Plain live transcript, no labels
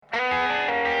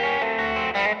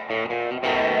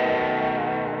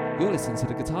listening to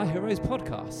the Guitar Heroes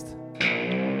podcast.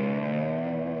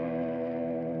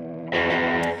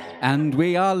 And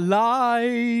we are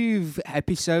live!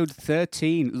 Episode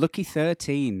 13. Lucky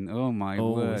 13. Oh, my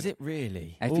word. Is it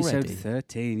really? Episode already?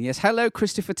 13. Yes. Hello,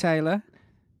 Christopher Taylor.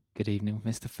 Good evening,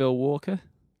 Mr. Phil Walker.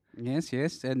 Yes.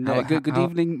 And good how-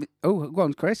 evening. Oh, go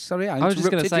on, Chris. Sorry, I was just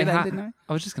going interrupted to say, you then, didn't I?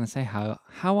 I was just going to say, how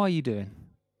are you doing?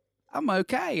 I'm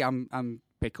okay. I'm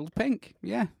pickled pink.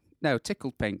 Yeah. No,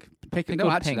 tickled pink. Pickled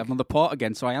No, actually, pink. I'm on the port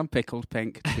again, so I am pickled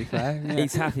pink, to be fair. Yeah.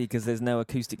 He's happy because there's no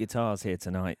acoustic guitars here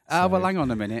tonight. Oh, so- well, hang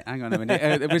on a minute.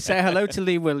 We say hello to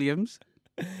Lee Williams.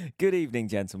 Good evening,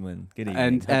 gentlemen. Good evening.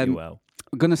 And, Hope you're well.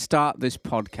 I'm going to start this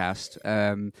podcast.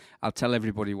 I'll tell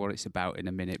everybody what it's about in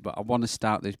a minute, but I want to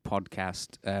start this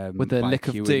podcast With the by lick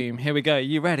of doom. Here we go.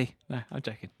 You ready? No, I'm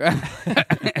joking.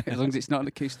 As long as it's not an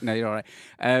acoustic. No, you're all right.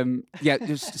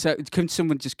 So can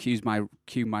someone just cue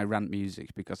my rant music,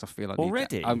 because I feel I need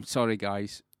Already? that. I'm sorry,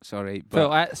 guys. Sorry, but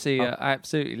Phil, I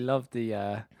absolutely loved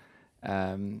the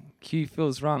Q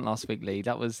Phil's rant last week, Lee.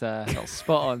 That was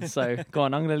spot on. So go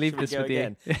on, I'm going to leave Should we this go with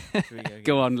again? you. Should we go again?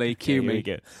 go on, Lee. Cue Okay, here we me.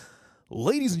 go.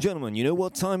 Ladies and gentlemen, you know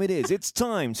what time it is. It's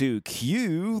time to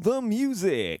cue the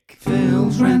music.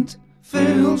 Phil's rant.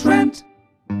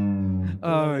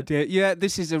 Oh dear. Yeah,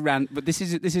 this is a rant, but this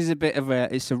is a bit of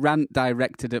it's a rant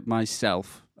directed at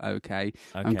myself. Okay.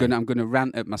 I'm gonna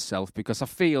rant at myself because I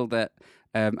feel that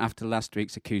after last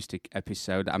week's acoustic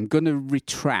episode, I'm gonna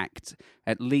retract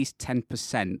at least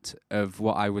 10% of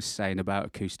what I was saying about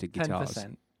acoustic guitars.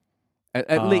 10%.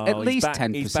 At least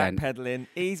 10%. He's backpedaling.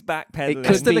 It Backpedaling.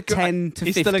 could Still be agree- 10 to 15%.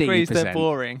 He still agrees they're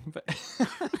boring. But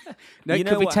No, you it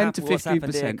know could be what 10 to what's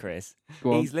happened here, 15%. Chris?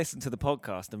 Go on. He's listened to the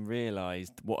podcast and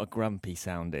realised what a grumpy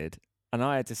sounded. And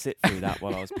I had to sit through that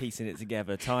while I was piecing it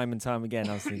together time and time again.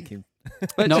 I was thinking...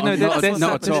 But Not- you know, not- this,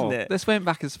 not at this- all. This went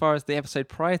back as far as the episode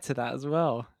prior to that as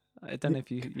well. I don't know if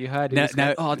you heard it. No, He was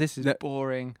going, no, this is no.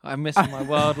 boring. I'm missing my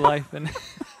wildlife. And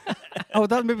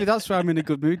Maybe that's why I'm in a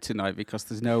good mood tonight, because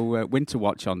there's no Winter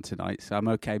Watch on tonight, so I'm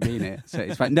okay being it. So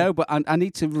it's fine. No, but I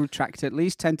need to retract at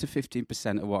least 10 to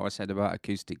 15% of what I said about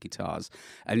acoustic guitars,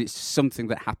 and it's something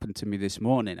that happened to me this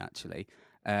morning, actually.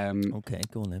 Okay,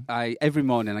 go on then. Every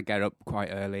morning I get up quite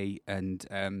early, and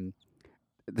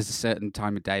there's a certain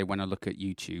time of day when I look at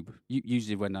YouTube.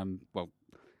 Usually when I'm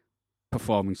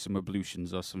performing some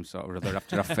ablutions or some sort or other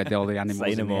after I've fed all the animals Say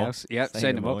no in the more. house. Yeah,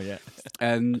 Say no more, yeah.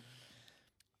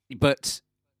 But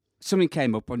something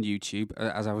came up on YouTube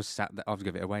as I was sat there. I'll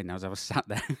give it away now. As I was sat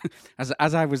there,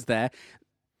 as I was there,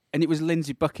 and it was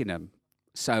Lindsey Buckingham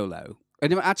solo.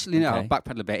 And actually, no, I'll Okay.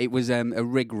 backpedal a bit. It was a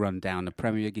rig rundown, a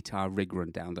Premier Guitar rig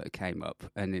rundown that came up,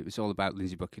 and it was all about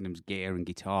Lindsey Buckingham's gear and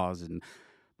guitars and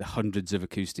the hundreds of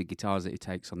acoustic guitars that he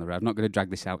takes on the road. I'm not going to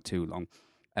drag this out too long.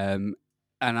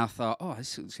 And I thought,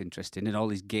 this looks interesting, and all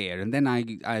his gear. And then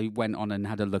I went on and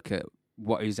had a look at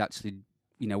what he's actually,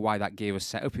 why that gear was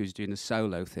set up. He was doing a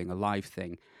solo thing, a live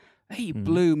thing. He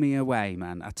blew me away,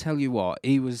 man. I tell you what,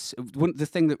 he was the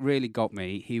thing that really got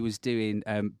me. He was doing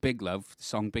Big Love, the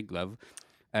song Big Love,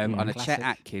 on a Classic. Chet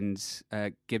Atkins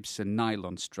Gibson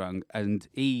nylon strung, and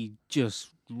he just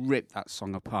ripped that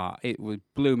song apart. It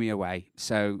blew me away.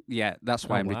 So yeah, that's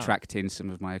why Oh, I'm wow. retracting some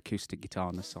of my acoustic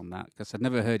guitarness on that, because I'd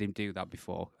never heard him do that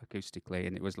before acoustically,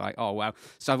 and it was like, oh wow.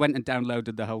 So I went and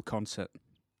downloaded the whole concert.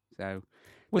 So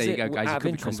there you go, guys. You Out of could be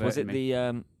interest, was it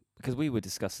converting me. because we were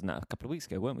discussing that a couple of weeks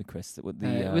ago, weren't we, Chris? That with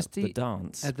it was the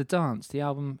dance. the dance, the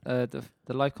album, the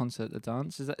live concert, the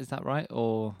dance. Is that right?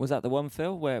 Or Was that the one,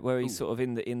 Phil, where he's sort of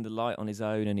in the light on his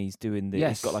own and he's doing the?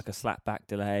 Yes. He's got like a slap back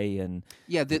delay and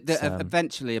Yeah, It's,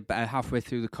 eventually, about halfway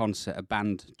through the concert, a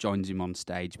band joins him on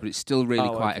stage, but it's still really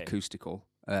quite okay. acoustical.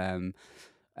 so and-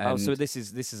 this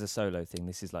is a solo thing.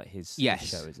 This is like his yes,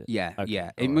 show, is it? yeah, Okay, yeah.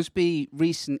 all It right. must be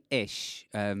recent-ish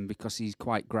because he's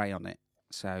quite grey on it,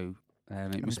 so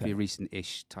it must be Okay. a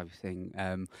recent-ish type of thing.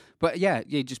 But yeah,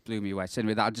 it just blew me away. So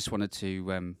anyway, I just wanted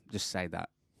to just say that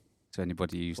to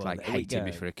anybody who's Well, like there we hating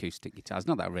me go. for acoustic guitars.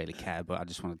 Not that I really care, but I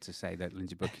just wanted to say that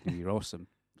Lindsey Buckingham, you're awesome.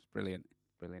 It's brilliant.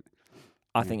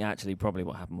 I think actually probably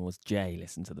what happened was Jay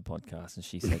listened to the podcast and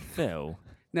she said, "Phil,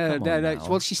 No, Come no, on no. now.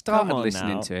 Well, she started Come on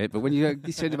listening now. to it, but when you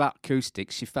said about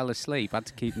acoustics, she fell asleep. I had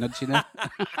to keep nudging her.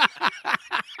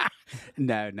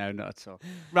 No, not at all.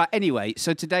 Right. Anyway,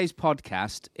 so today's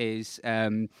podcast is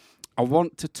I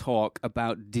want to talk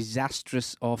about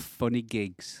disastrous or funny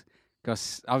gigs,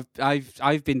 because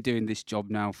I've been doing this job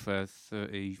now for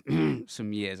 30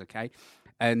 some years. Okay,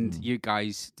 and you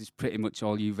guys, this is pretty much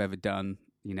all you've ever done.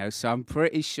 So I'm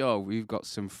pretty sure we've got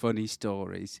some funny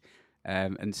stories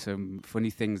and some funny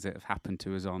things that have happened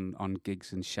to us on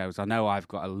gigs and shows. I know I've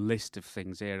got a list of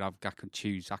things here. I could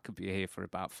choose. I could be here for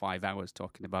about 5 hours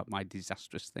talking about my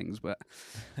disastrous things. But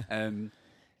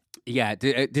yeah,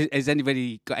 has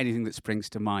anybody got anything that springs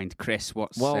to mind? Chris,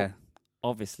 what's... Well,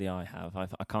 obviously I have.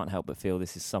 I can't help but feel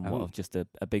this is somewhat of just a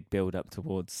big build-up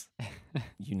towards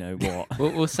you know what.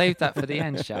 We'll save that for the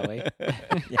end, shall we?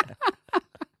 Yeah.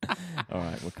 All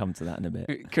right, we'll come to that in a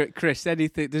bit. Chris,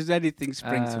 does anything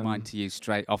spring to mind to you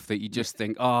straight off that you just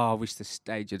think, I wish the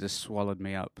stage had just swallowed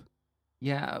me up?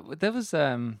 Yeah, there was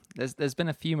there's been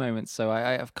a few moments, so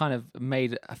I've kind of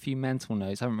made a few mental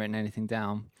notes. I haven't written anything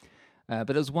down, but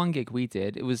there was one gig we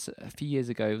did. It was a few years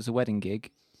ago. It was a wedding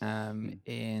gig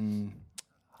in,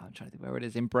 I'm trying to think where it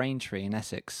is, in Braintree in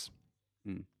Essex.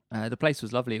 The place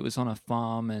was lovely. It was on a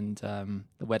farm, and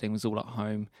the wedding was all at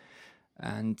home,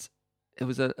 and it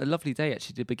was a lovely day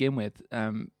actually to begin with.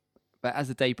 But as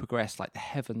the day progressed, like the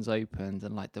heavens opened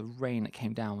and like the rain that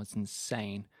came down was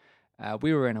insane.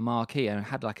 We were in a marquee and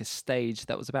had like a stage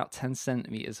that was about 10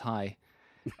 centimeters high.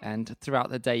 And throughout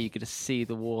the day, you could just see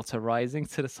the water rising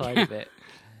to the side of it.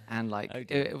 And like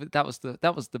that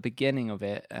was the beginning of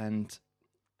it.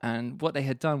 And what they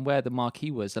had done where the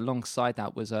marquee was, alongside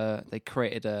that was they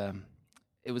created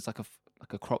it was like a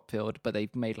crop field, but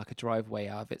they've made like a driveway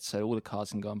out of it, so all the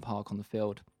cars can go and park on the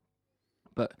field.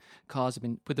 But cars have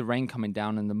been, with the rain coming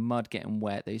down and the mud getting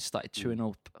wet, they started chewing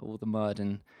up all the mud,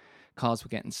 and cars were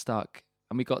getting stuck.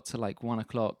 And we got to like 1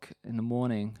 o'clock in the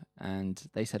morning, and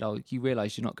they said, "Oh, you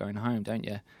realise you're not going home, don't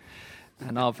you?"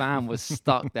 And our van was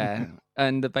stuck there.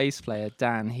 And the bass player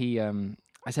Dan,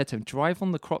 I said to him, "Drive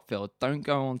on the crop field, don't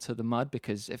go onto the mud,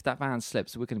 because if that van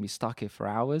slips, we're going to be stuck here for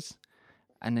hours."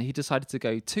 And he decided to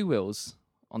go 2 wheels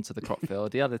onto the crop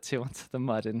field, the other 2 onto the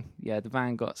mud. And yeah, the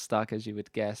van got stuck, as you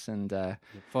would guess. And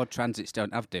Ford Transits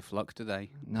don't have diff lock, do they?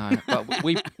 No, but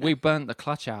we burnt the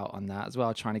clutch out on that as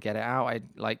well, trying to get it out.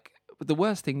 The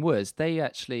worst thing was they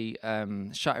actually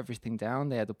shut everything down.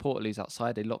 They had the portaloos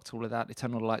outside. They locked all of that. They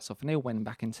turned all the lights off, and they all went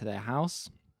back into their house.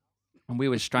 And we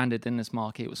were stranded in this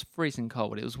market. It was freezing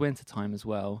cold. It was winter time as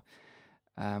well.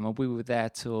 And we were there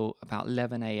till about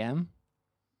 11 a.m.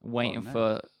 waiting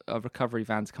for a recovery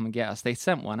van to come and get us. They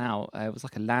sent one out. It was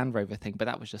like a Land Rover thing, but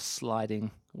that was just sliding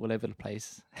all over the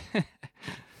place.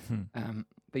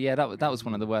 But yeah, that was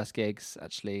one of the worst gigs,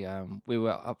 actually. We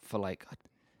were up for like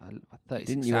 36 hours.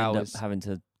 Didn't you end up having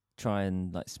to try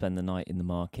and like spend the night in the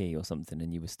marquee or something,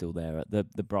 and you were still there?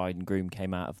 The bride and groom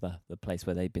came out of the place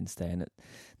where they'd been staying at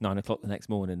 9 o'clock the next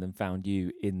morning and found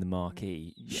you in the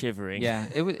marquee, shivering. Yeah,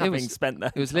 it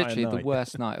was literally the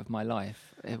worst night of my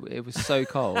life. It was so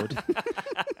cold.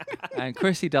 And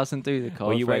Chrissy doesn't do the cold.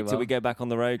 Well, you wait till we go back on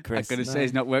the road, Chris. I'm going to say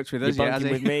he's not worked with us You're yet, has he?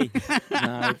 with me.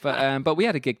 No, but we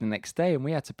had a gig the next day, and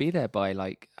we had to be there by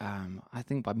like I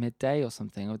think by midday or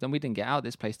something. Then we didn't get out of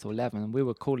this place till 11, and we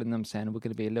were calling them saying we're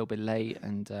going to be a little bit late,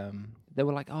 and they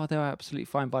were like, "Oh, they were absolutely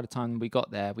fine." By the time we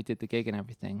got there, we did the gig and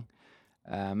everything.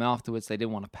 And afterwards, they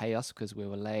didn't want to pay us because we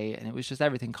were late, and it was just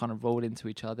everything kind of rolled into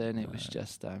each other, and it was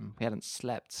just we hadn't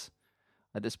slept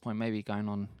at this point, maybe going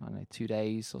on 2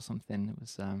 days or something. It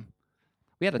was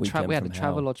we had a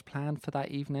travel lodge planned for that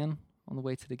evening on the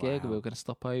way to the gig. We were going to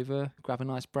stop over, grab a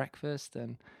nice breakfast,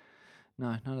 and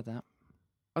no, none of that.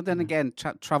 Well, then again,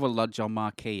 travel lodge on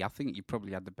marquee. I think you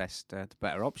probably had the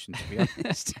better option, to be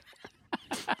honest.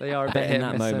 They are a I bit bet hit in and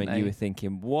that miss, moment aren't you they? were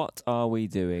thinking, what are we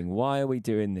doing? Why are we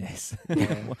doing this?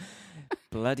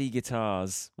 Bloody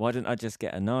guitars. Why didn't I just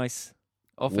get a nice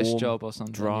office warm, job or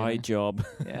something, dry job?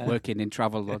 Yeah. Working in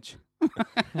travel lodge.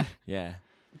 Yeah.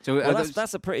 So Well,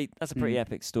 that's a pretty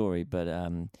epic story, but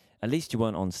at least you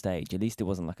weren't on stage. At least it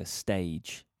wasn't like a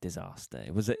stage disaster.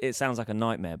 It sounds like a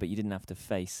nightmare, but you didn't have to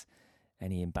face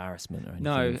any embarrassment or anything.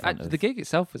 No, the gig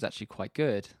itself was actually quite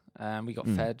good. We got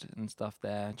fed and stuff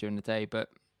there during the day, but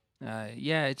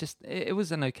yeah, it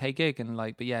was an okay gig, and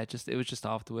it was just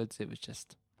afterwards. It was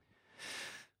just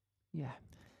yeah.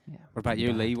 What about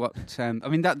you, Lee? What? I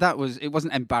mean, it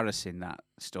wasn't embarrassing, that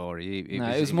story.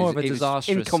 It was more of a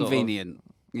disastrous, inconvenient. Sort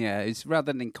of. Yeah, it's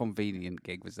rather an inconvenient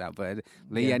gig was that. But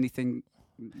Lee, anything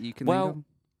you can think of?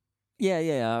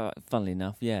 Yeah. Funnily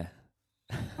enough, yeah.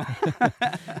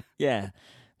 Yeah,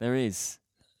 there is.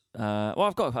 Well,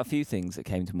 I've got a few things that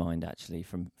came to mind actually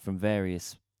from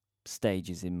various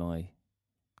stages in my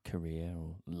career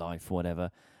or life, or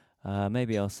whatever.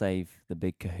 Maybe I'll save the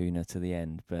big kahuna to the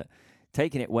end. But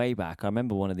taking it way back, I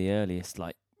remember one of the earliest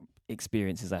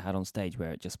experiences I had on stage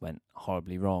where it just went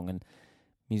horribly wrong. And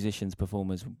musicians,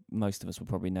 performers, most of us will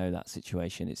probably know that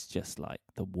situation. It's just like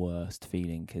the worst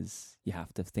feeling because you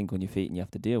have to think on your feet and you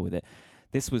have to deal with it.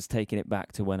 this was taking it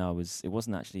back to when it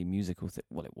wasn't actually musical.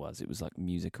 It was like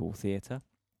musical theatre.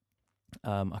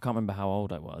 I can't remember how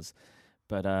old I was,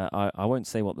 but I won't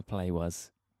say what the play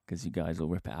was because you guys will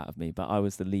rip it out of me. But I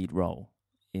was the lead role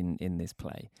in this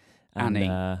play. And,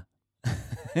 Annie.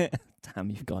 Damn,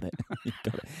 you've got it. You've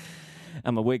got it.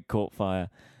 And my wig caught fire.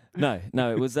 No,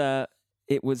 it was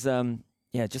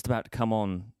just about to come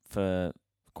on for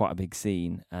quite a big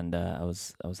scene, and I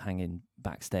was hanging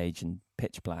backstage in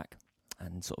pitch black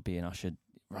and sort of being ushered.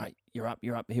 Right, you're up,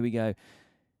 here we go.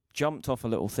 Jumped off a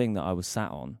little thing that I was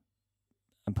sat on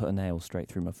and put a nail straight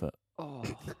through my foot. Oh,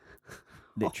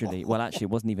 Literally. Well, actually, it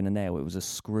wasn't even a nail. It was a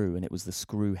screw, and it was the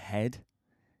screw head.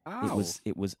 Ow.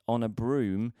 It was on a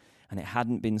broom, and it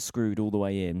hadn't been screwed all the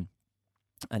way in,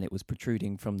 and it was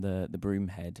protruding from the broom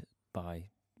head by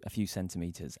a few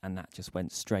centimetres, and that just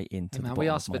went straight into the bottom we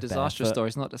of asked my for disastrous bare foot.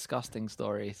 stories, not disgusting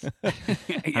stories. I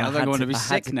don't want to be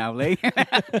sick now, Lee.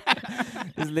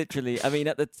 It was literally, I mean,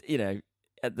 at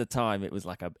the time, it was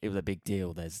a big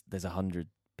deal. There's 100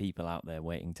 people out there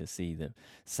waiting to see the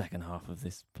second half of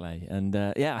this play, and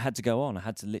I had to go on. I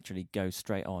had to literally go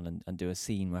straight on and do a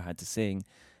scene where I had to sing.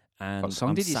 And What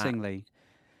song did you sing, Lee?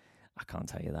 I can't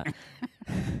tell you that.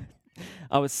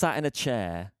 I was sat in a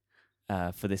chair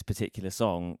for this particular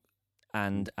song,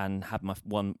 and had my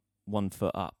one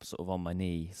foot up, sort of on my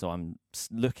knee. So I'm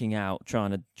looking out,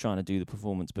 trying to do the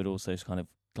performance, but also kind of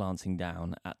glancing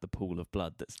down at the pool of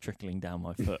blood that's trickling down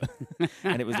my foot.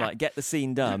 And it was like, get the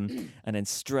scene done, and then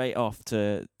straight off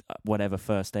to whatever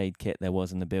first aid kit there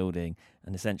was in the building,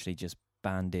 and essentially just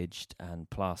bandaged and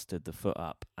plastered the foot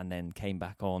up, and then came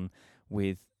back on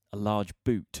with a large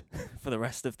boot for the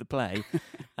rest of the play.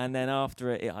 And then after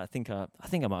it, I think I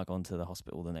might have gone to the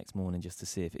hospital the next morning just to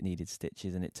see if it needed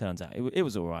stitches, and it turns out it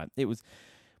was all right. It was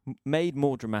made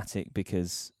more dramatic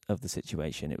because of the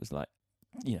situation. It was like,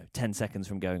 10 seconds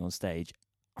from going on stage,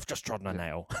 I've just trodden a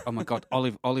nail. Oh my God,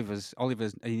 Oliver's.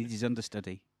 He needs his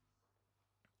understudy.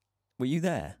 Were you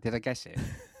there? Did I guess it?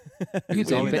 It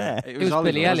was Oliver. there. It It was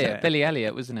Oliver, Billy wasn't Elliot. it? Billy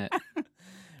Elliot, wasn't it?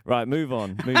 Right, move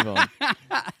on.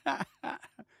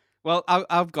 Well,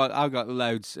 I've got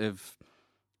loads of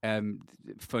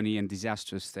funny and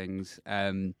disastrous things.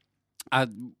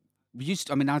 I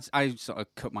sort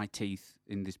of cut my teeth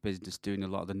in this business doing a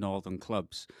lot of the northern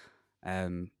clubs. I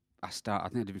think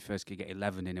I did my first gig at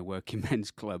 11 in a working men's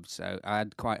club, so I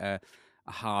had quite a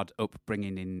hard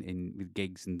upbringing in with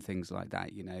gigs and things like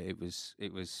that. It was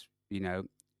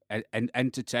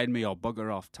entertain me or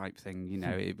bugger off type thing.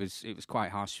 It was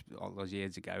quite harsh all those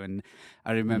years ago. And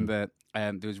I remember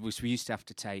we used to have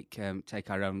to take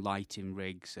our own lighting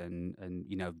rigs and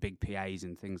big PAs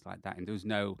and things like that. And there was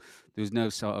no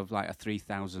sort of like a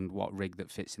 3,000 watt rig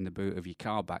that fits in the boot of your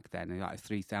car back then. And like a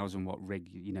 3,000 watt rig,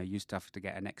 used to have to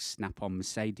get an ex-snap-on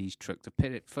Mercedes truck to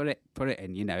put it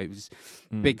in. It was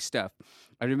big stuff.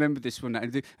 I remember this one,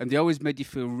 and they always made you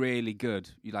feel really good,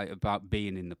 about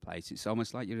being in the place. It's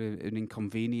almost like you're an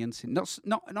inconvenience. Not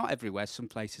everywhere. Some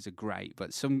places are great,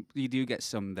 but you do get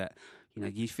some that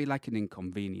you feel like an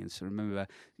inconvenience. I remember,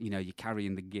 you're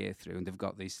carrying the gear through, and they've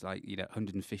got this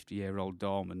 150-year-old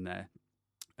doorman there.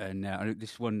 And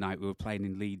this one night we were playing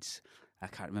in Leeds. I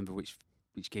can't remember which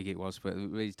gig it was, but it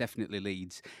was definitely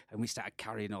Leeds. And we started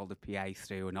carrying all the PA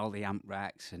through and all the amp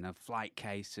racks and the flight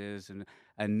cases.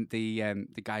 And the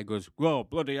guy goes, "Whoa,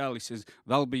 bloody hell," he says,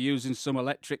 "they'll be using some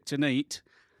electric tonight."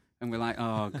 And we're like,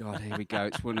 "Oh God, here we go.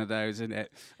 It's one of those, isn't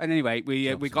it?" And anyway,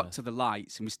 we got to the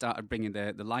lights and we started bringing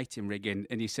the lighting rig in.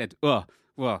 And he said, "Oh,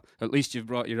 well, at least you've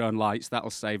brought your own lights. That'll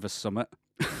save us some."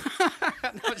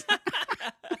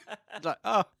 Like,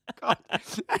 oh God.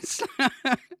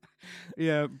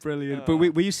 Yeah, brilliant. But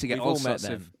we used to get all sorts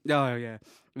of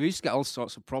we used to get all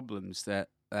sorts of problems that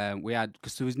we had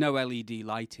because there was no LED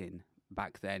lighting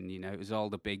back then. It was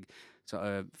all the big sort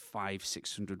of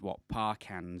 500-600 watt par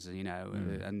cans,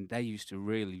 and they used to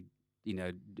really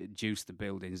juice the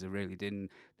buildings. They really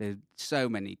didn't. There's so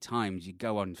many times you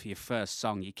go on for your first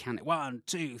song, you can't 1,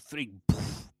 2, 3,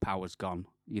 poof, power's gone.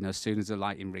 As soon as the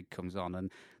lighting rig comes on,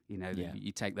 and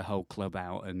you take the whole club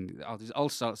out, and there's all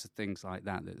sorts of things like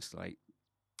that. That's like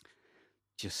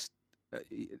just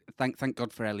thank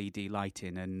God for LED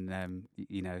lighting and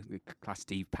the Class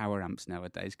D power amps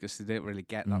nowadays, because they don't really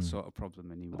get that sort of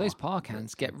problem anymore. Those par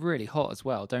cans get really hot as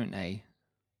well, don't they?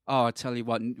 Oh, I tell you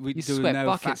what, we You do sweat no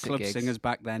fat buckets at club gigs. singers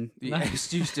back then. No.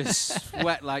 It used to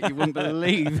sweat like you wouldn't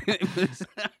believe. It was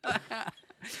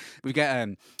we get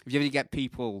if you ever get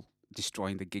people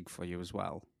destroying the gig for you as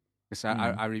well. Because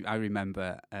I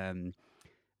remember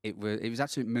it was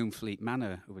actually at Moonfleet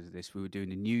Manor. Was this? We were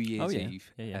doing a New Year's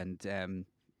Eve, Yeah. and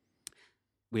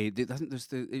I think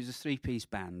it was a three-piece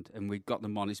band, and we got the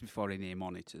monitors before in-ear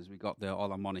monitors. We got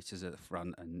all our monitors at the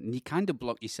front, and you kind of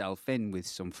block yourself in with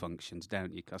some functions,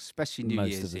 don't you? 'Cause especially New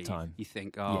Most Year's of the Eve, time. you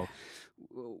think, I'll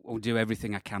do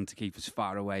everything I can to keep as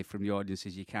far away from the audience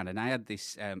as you can. And I had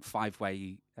this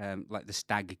 5-way, like the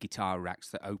stagger guitar racks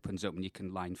that opens up, and you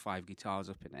can line 5 guitars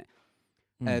up in it.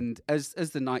 And as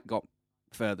the night got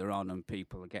further on and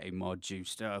people are getting more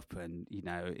juiced up, and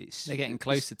they're getting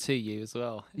closer to you as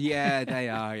well. Yeah, they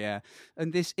are. Yeah,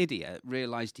 and this idiot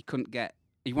realised he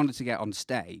wanted to get on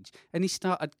stage, and he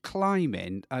started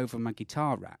climbing over my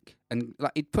guitar rack, and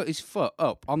like he'd put his foot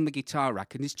up on the guitar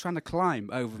rack, and he's trying to climb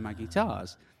over my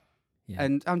guitars. Yeah.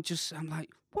 And I'm like,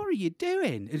 what are you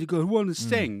doing? And he goes, I want to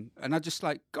sing. And I just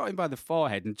like got him by the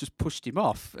forehead and just pushed him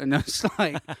off. And I was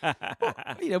like,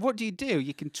 what do?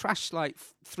 You can trash like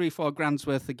 3-4 grand's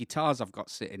worth of guitars I've got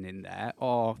sitting in there,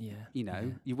 or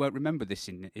you won't remember this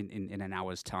in an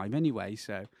hour's time anyway.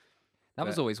 So that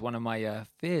was always one of my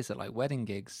fears at like wedding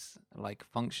gigs, like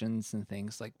functions and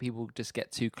things. Like people just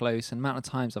get too close, and the amount of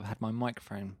times I've had my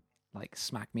microphone like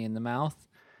smack me in the mouth.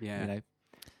 Yeah.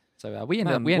 So we end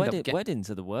up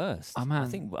weddings are the worst. Oh,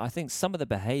 man. I think some of the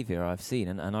behaviour I've seen,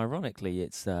 and ironically,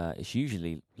 it's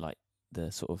usually like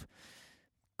the sort of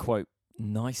quote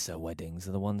nicer weddings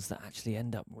are the ones that actually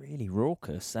end up really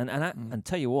raucous. And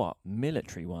tell you what,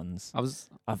 military ones.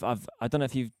 I don't know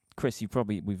if Chris,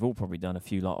 we've all probably done a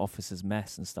few like officers'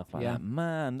 mess and stuff like that.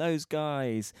 Man, those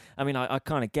guys. I mean, I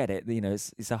kind of get it.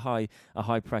 It's a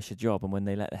high pressure job, and when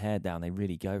they let the hair down, they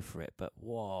really go for it. But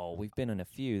whoa, we've been in a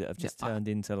few that have just turned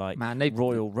into like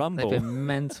Royal Rumble. They've been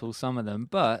mental, some of them.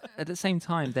 But at the same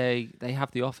time, they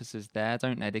have the officers there,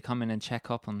 don't they? They come in and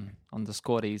check up on the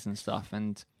squaddies and stuff,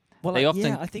 and they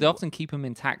often keep them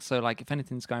intact. So like if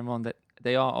anything's going wrong, that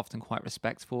they are often quite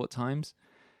respectful at times.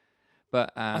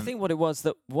 But I think what it was,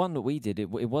 that one that we did, it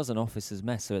was an officer's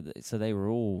mess, so they were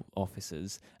all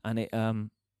officers, and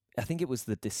I think it was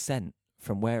the descent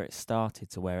from where it started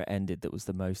to where it ended that was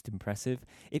the most impressive.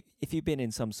 If you've been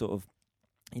in some sort of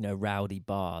rowdy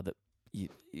bar that you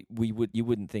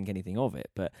wouldn't think anything of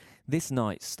it, but this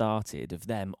night started of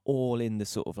them all in the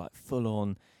sort of like full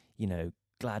on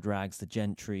glad rags, the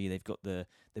gentry. They've got the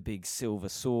big silver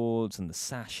swords and the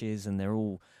sashes, and they're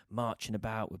all marching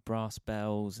about with brass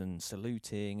bells and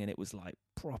saluting, and it was like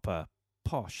proper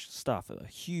posh stuff at a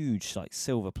huge like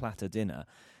silver platter dinner.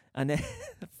 And then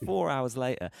 4 hours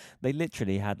later, they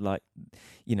literally had like,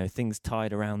 things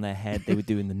tied around their head. They were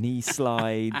doing the knee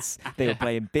slides. They were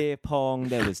playing beer pong.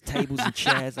 There was tables and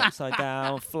chairs upside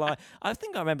down. I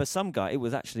think I remember some guy. It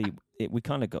was actually we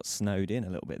kind of got snowed in a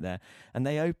little bit there, and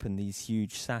they opened these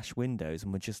huge sash windows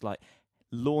and were just like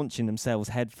launching themselves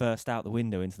head first out the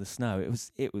window into the snow.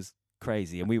 It was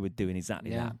crazy, and we were doing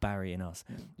exactly that, burying us,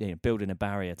 building a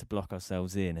barrier to block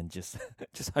ourselves in, and just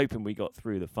hoping we got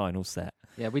through the final set.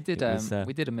 Yeah, we did.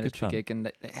 We did a military gig,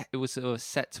 and it was sort of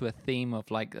set to a theme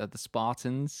of like the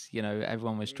Spartans.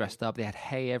 Everyone was dressed up. They had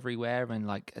hay everywhere, and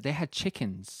like they had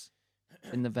chickens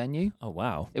in the venue. Oh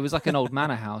wow! It was like an old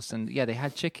manor house, and they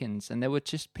had chickens, and there were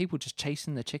just people just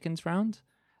chasing the chickens round,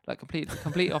 like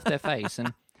completely off their face.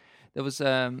 And there was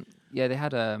they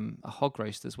had a hog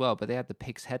roast as well, but they had the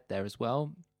pig's head there as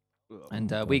well.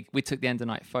 And we took the end of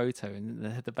night photo,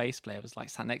 and the bass player was like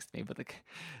sat next to me, but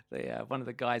the one of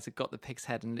the guys had got the pig's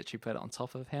head and literally put it on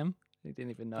top of him. He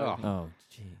didn't even know. Oh,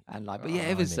 gee. And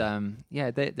it was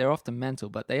they're often mental,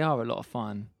 but they are a lot of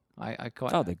fun.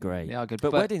 They're great. They are good.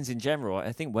 But weddings in general,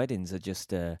 I think weddings are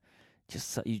just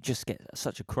you just get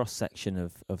such a cross section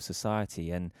of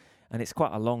society, and it's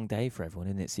quite a long day for everyone,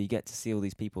 isn't it? So you get to see all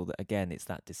these people that, again, it's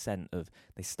that descent of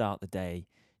they start the day,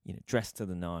 dressed to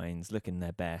the nines, looking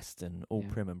their best, and all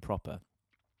prim and proper.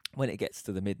 When it gets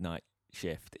to the midnight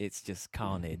shift, it's just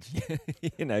carnage.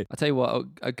 I tell you what,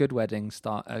 a good wedding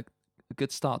start, a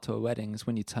good start to a wedding is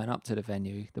when you turn up to the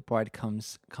venue. The bride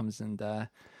comes and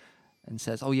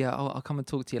says, "Oh yeah, I'll come and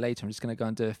talk to you later. I'm just going to go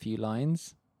and do a few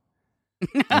lines."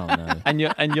 Oh no! And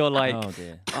you're like, oh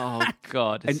dear, oh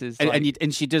god,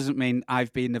 and she doesn't mean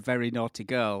I've been a very naughty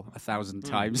girl 1,000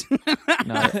 times.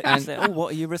 No, and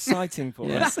what are you reciting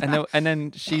for us? And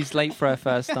then she's late for her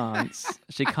first dance.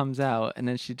 She comes out, and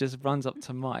then she just runs up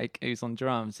to Mike, who's on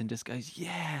drums, and just goes,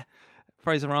 "Yeah,"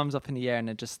 throws her arms up in the air, and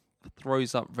then just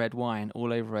throws up red wine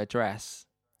all over her dress,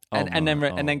 and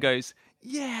then goes,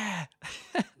 "Yeah,"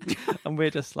 and we're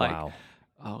just like, wow.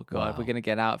 Oh God, we're gonna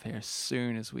get out of here as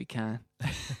soon as we can.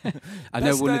 I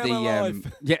know one of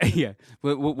the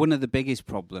one of the biggest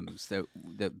problems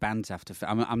that bands have to.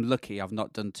 I'm lucky. I've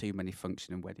not done too many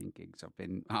function and wedding gigs.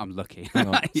 I'm lucky. Hang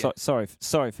on.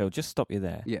 Sorry, Phil. Just stop you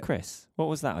there. Yeah. Chris, what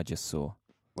was that I just saw?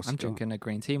 I'm drinking a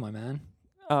green tea, my man.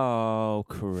 Oh,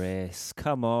 Chris,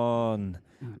 come on.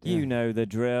 You know the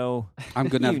drill. I'm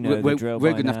gonna. the drill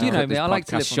We're by gonna have to now. You know cut me, this I like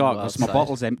to podcast live on the short wild because my side.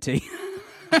 bottle's empty.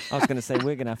 I was going to say,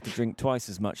 we're going to have to drink twice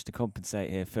as much to compensate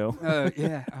here, Phil.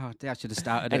 Yeah. Oh, dear, I should have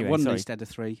started Anyway, at one sorry. instead of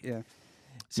three. Yeah. You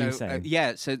So were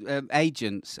saying?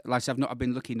 agents. Like I said, I've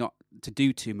been lucky not to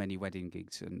do too many wedding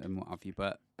gigs and what have you.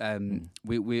 But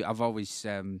I've always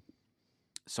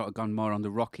sort of gone more on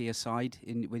the rockier side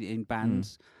in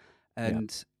bands,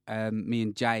 and me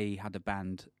and Jay had a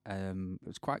band. It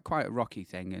was quite a rocky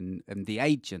thing, and the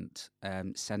agent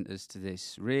sent us to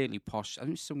this really posh. I think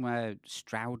it was somewhere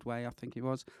Stroud Way, I think it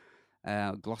was,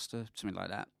 Gloucester, something like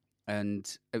that.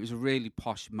 And it was a really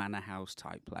posh manor house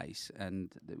type place,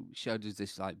 and they showed us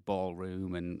this like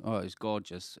ballroom, and it was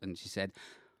gorgeous. And she said,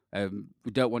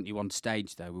 "We don't want you on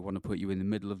stage though. We want to put you in the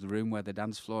middle of the room where the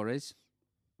dance floor is."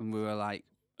 And we were like,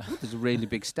 "There's a really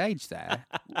big stage there.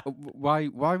 Why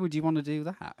would you want to do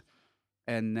that?"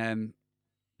 And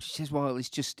she says, "Well, it's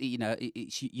just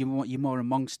you're more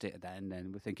amongst it then."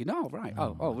 And we're thinking, "Oh right,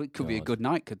 it could be a good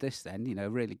night. Could this then?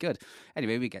 Really good."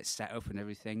 Anyway, we get set up and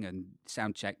everything and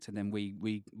sound checked, and then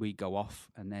we go off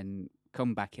and then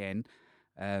come back in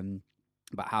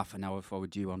about half an hour before we're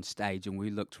due on stage, and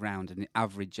we looked around, and the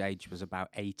average age was about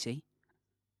 80,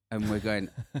 and we're going,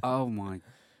 "Oh my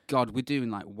God, we're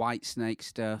doing like White Snake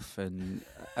stuff," and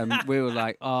we were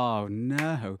like, "Oh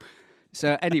no."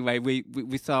 So anyway, we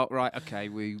thought, right, okay,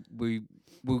 we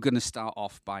were going to start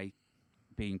off by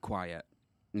being quiet,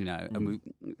 and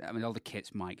all the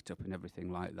kit's mic'd up and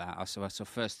everything like that. So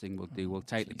first thing we'll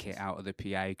take the kit out of the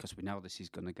PA because we know this is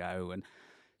going to go, and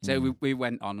so we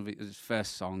went on. It was the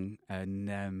first song,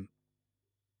 and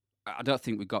I don't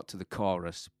think we got to the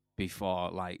chorus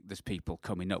before like there's people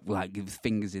coming up like with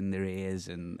fingers in their ears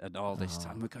and all this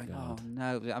time. We're going, God. Oh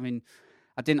no! I mean,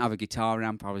 I didn't have a guitar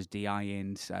amp. I was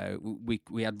DIing, so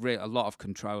we had a lot of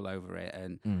control over it,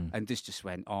 and this just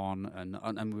went on,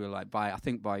 and we were like, by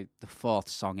the fourth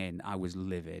song in, I was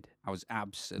livid. I was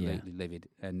absolutely livid,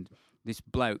 and this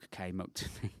bloke came up to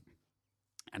me,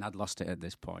 and I'd lost it at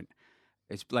this point.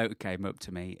 This bloke came up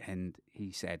to me, and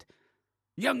he said,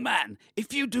 "Young man,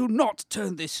 if you do not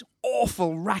turn this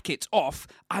awful racket off,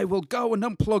 I will go and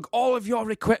unplug all of your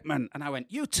equipment." And I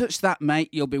went, "You touch that, mate,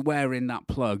 you'll be wearing that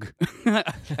plug."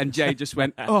 And Jay just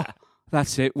went, "Oh,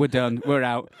 that's it, we're done, we're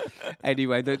out."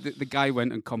 Anyway, the guy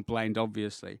went and complained,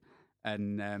 obviously.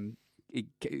 And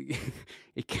the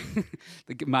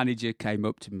manager came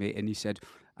up to me and he said,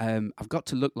 "I've got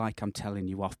to look like I'm telling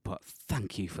you off, but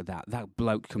thank you for that. That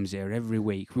bloke comes here every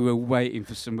week. We were waiting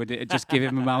for somebody to just give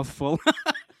him a mouthful."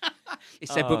 He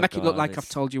said, "But make it look like I've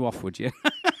told you off, would you?"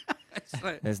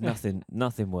 There's nothing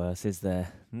worse, is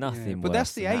there? Nothing worse. But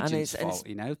that's the than that. agent's fault,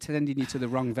 sending you to the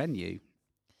wrong venue.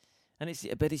 And it's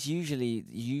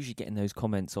usually getting those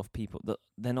comments off people that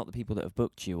they're not the people that have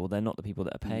booked you, or they're not the people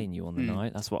that are paying you on the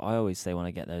night. That's what I always say when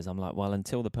I get those. I'm like, well,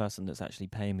 until the person that's actually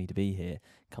paying me to be here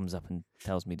comes up and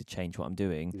tells me to change what I'm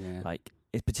doing, like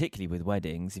it's particularly with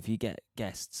weddings, if you get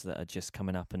guests that are just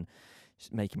coming up and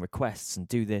making requests and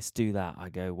do this, do that, I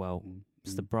go, well,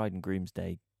 it's the bride and groom's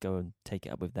day. Go and take it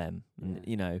up with them, and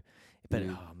But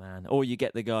oh man, or you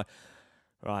get the guy,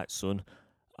 "Right, son,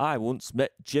 I once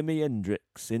met Jimi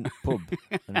Hendrix in the pub,"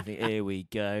 and I think, here we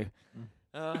go.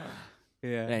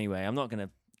 Anyway, I'm not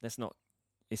gonna. Let's not.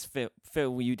 It's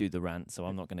Phil. Will you do the rant? So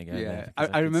I'm not gonna go there.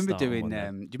 I remember doing. Do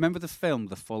you remember the film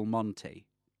The Full Monty?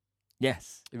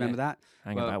 Yes. You remember that?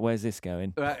 Hang about. Where's this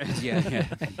going? Yeah.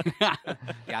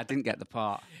 I didn't get the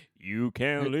part. You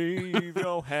can't leave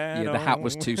your hat. The hat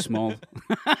was too small.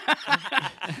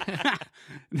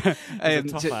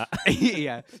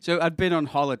 Yeah. So I'd been on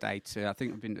holiday I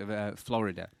think I'd been to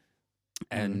Florida,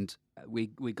 and we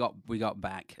got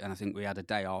back, and I think we had a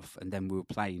day off, and then we were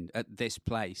playing at this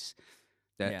place.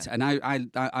 And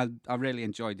I really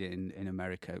enjoyed it in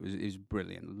America. It was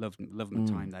brilliant. Loved my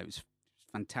time there. It was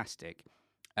fantastic,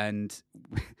 and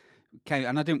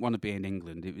and I didn't want to be in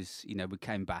England. It was, we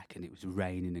came back and it was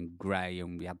raining and grey,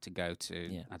 and we had to go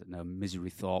to I don't know, Misery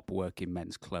Thorpe Working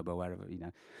Men's Club or wherever.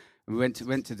 We went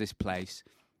to this place,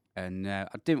 and I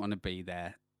didn't want to be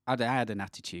there. I had an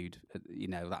attitude,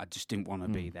 that I just didn't want to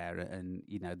be there. And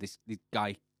this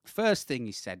guy, first thing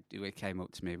he said, he came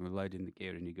up to me, and we're loading the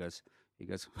gear, and he goes,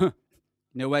 "Huh,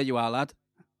 you know where you are, lad?"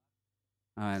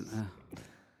 I went,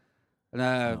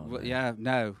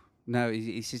 No.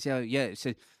 He says, "Yeah, it's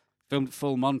a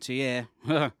full Monty here.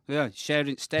 Yeah,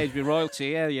 sharing stage with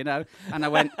royalty here, And I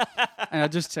went, and I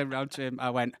just turned around to him. I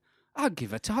went, "I'll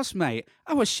give a toss, mate.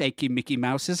 I was shaking Mickey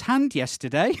Mouse's hand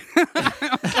yesterday."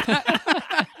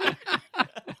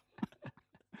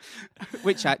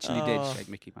 Which actually did shake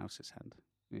Mickey Mouse's hand.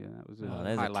 Yeah, that was Oh, a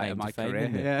there's a highlight claim of to my fame, career.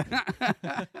 isn't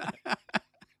Yeah.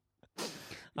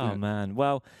 Oh man.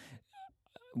 Well,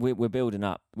 we're building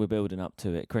up. We're building up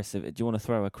to it. Chris, do you want to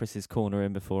throw a Chris's corner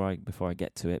in before I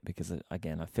get to it? Because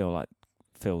again, I feel like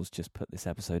Phil's just put this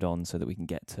episode on so that we can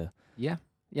get to. Yeah.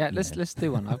 Yeah. Let's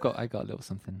do one. I got a little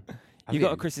something. You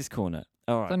got a Chris's corner.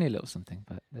 All right. It's only a little something,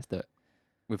 but let's do it.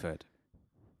 We've heard.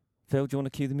 Phil, do you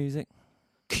want to cue the music?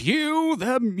 Cue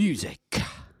the music.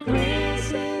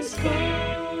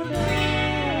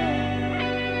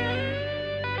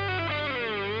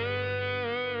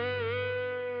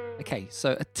 Okay,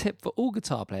 so a tip for all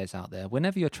guitar players out there: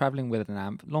 whenever you're traveling with an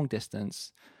amp, long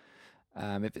distance,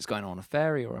 if it's going on a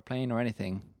ferry or a plane or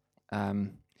anything,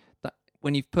 that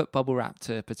when you've put bubble wrap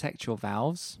to protect your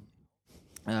valves,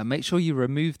 make sure you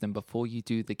remove them before you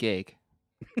do the gig.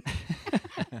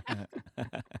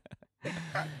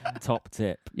 Top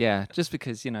tip. Yeah, just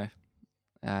because, you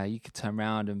could turn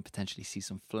around and potentially see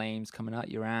some flames coming out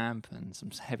your amp and some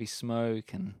heavy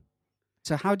smoke. And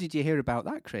So how did you hear about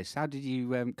that, Chris? How did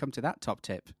you come to that top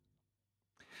tip?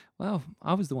 well,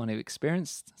 I was the one who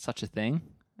experienced such a thing.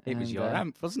 It was and, your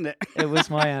amp, wasn't it? It was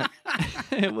my amp.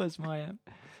 It was my amp.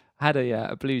 I had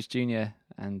a Blues Junior,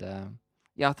 and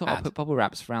I thought I'd put bubble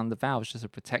wraps around the valves just to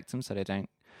protect them so they don't.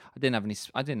 I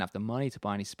didn't have the money to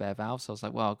buy any spare valves, so I was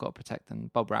like, well, I've got to protect them.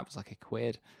 Bubble wrap was like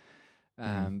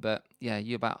 £1. But yeah,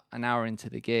 you're about an hour into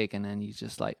the gig, and then you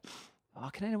just like, oh,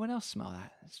 can anyone else smell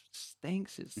that? It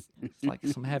stinks. It's like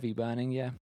some heavy burning.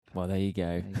 Yeah. Well, there you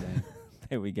go. There you go.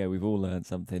 There we go. We've all learned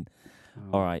something.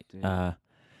 Oh, All right. dear.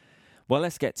 Well,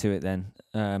 let's get to it then.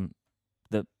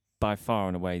 The by far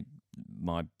and away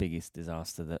my biggest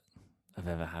disaster that I've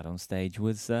ever had on stage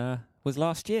was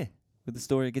last year with the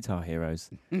Story of Guitar Heroes.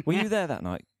 Were you there that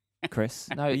night, Chris?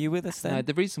 No, Were you with us then? No,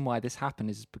 the reason why this happened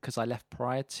is because I left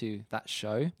prior to that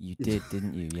show. You did,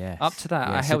 didn't you? Yes. Up to that,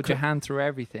 Yeah, I so held your hand through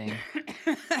everything.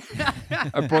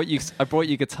 I brought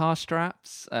you guitar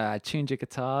straps. I tuned your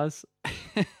guitars.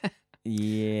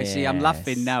 Yeah. You see, I'm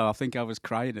laughing now. I think I was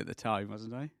crying at the time,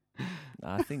 wasn't I?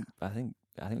 I think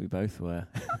we both were.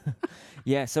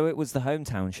 Yeah, so it was the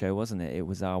hometown show, wasn't it? It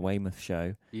was our Weymouth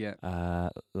show. Yeah.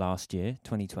 Last year,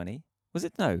 2020. Was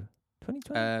it? No,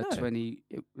 2020. No. 20.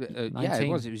 Yeah, it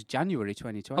 19. was. It was January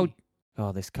 2020.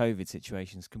 Oh, this COVID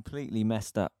situation's completely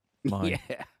messed up my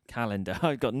yeah. calendar.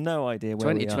 I've got no idea where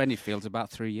we are. 2020 feels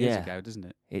about 3 years Yeah. ago, doesn't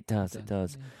it? It does. It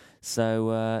does.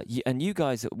 So, you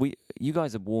guys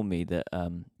have warned me that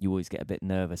you always get a bit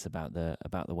nervous about the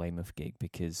Weymouth gig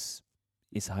because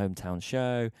it's a hometown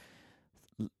show.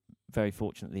 Very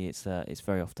fortunately, it's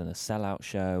very often a sellout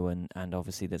show, and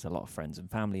obviously there's a lot of friends and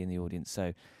family in the audience.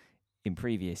 So, in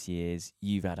previous years,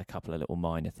 you've had a couple of little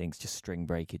minor things, just string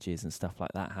breakages and stuff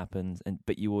like that happens,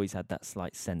 but you always had that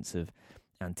slight sense of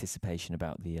anticipation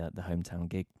about the hometown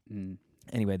gig. Mm.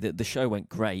 Anyway, the show went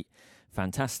great,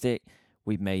 fantastic.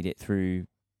 We made it through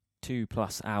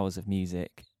 2+ hours of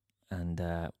music, and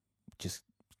just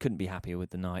couldn't be happier with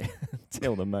the night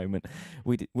till the moment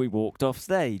we walked off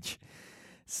stage.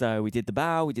 So we did the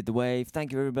bow, we did the wave.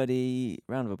 Thank you, everybody.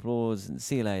 Round of applause, and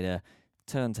see you later.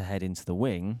 Turned to head into the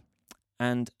wing,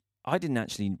 and I didn't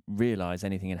actually realise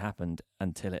anything had happened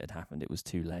until it had happened. It was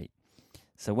too late.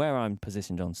 So where I'm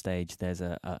positioned on stage, there's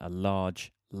a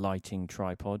large lighting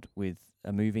tripod with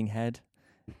a moving head.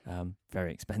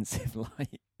 Very expensive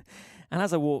light. And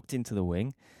as I walked into the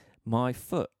wing, my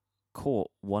foot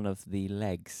caught one of the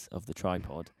legs of the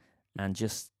tripod and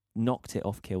just knocked it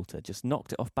off kilter, just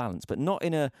knocked it off balance, but not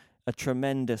in a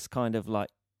tremendous kind of like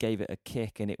gave it a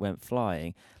kick and it went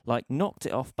flying, like knocked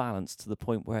it off balance to the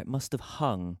point where it must have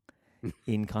hung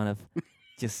in kind of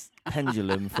just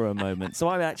pendulum for a moment. So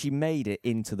I actually made it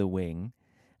into the wing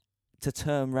to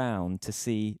turn round to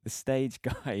see the stage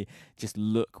guy just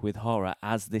look with horror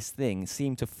as this thing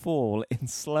seemed to fall in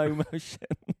slow motion,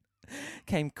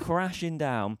 came crashing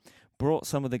down, brought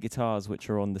some of the guitars which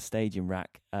are on the staging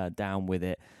rack down with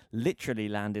it, literally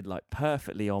landed like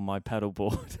perfectly on my pedal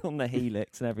board, on the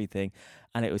helix and everything.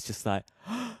 And it was just like,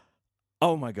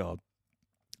 oh my God.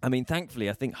 I mean, thankfully,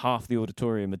 I think half the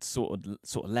auditorium had sort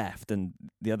of left, and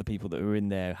the other people that were in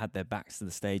there had their backs to the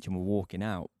stage and were walking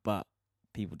out. But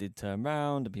people did turn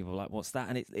around, and people were like, "What's that?"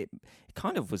 And it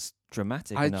kind of was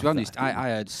dramatic. To enough be honest, that I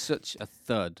heard such a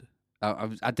thud.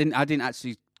 I didn't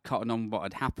actually cotton on what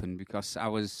had happened because I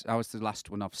was the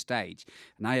last one off stage,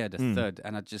 and I heard a thud,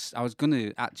 and I was going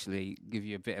to actually give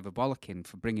you a bit of a bollocking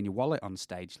for bringing your wallet on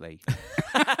stage, Lee.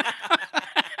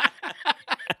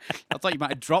 I thought you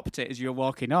might have dropped it as you were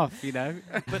walking off, you know.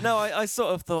 But no, I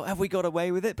sort of thought, have we got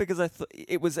away with it? Because I thought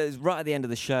it was right at the end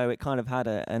of the show. It kind of had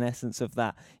an essence of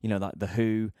that, you know, like The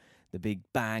Who, the big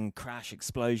bang, crash,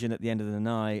 explosion at the end of the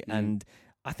night. And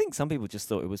I think some people just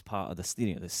thought it was part of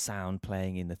the sound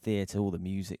playing in the theatre, all the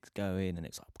music's going, and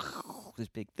it's like this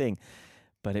big thing.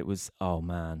 But it was, oh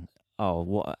man,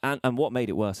 what and what made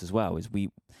it worse as well is we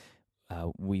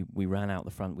ran out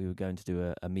the front. We were going to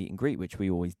do a meet and greet, which we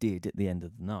always did at the end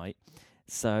of the night.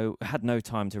 So had no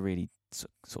time to really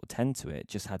sort of tend to it.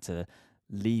 Just had to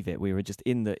leave it. We were just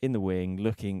in the wing,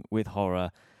 looking with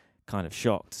horror, kind of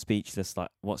shocked, speechless, like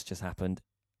what's just happened.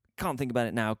 Can't think about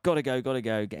it now. Gotta go.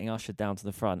 Getting ushered down to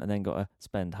the front, and then got to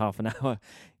spend half an hour,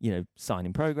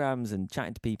 signing programs and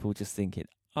chatting to people, just thinking,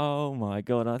 oh my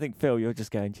God. And I think, Phil, you're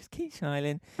just going, just keep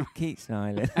smiling,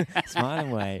 smile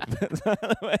and wave.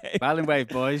 Smile and wave,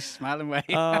 boys. Smile and wave.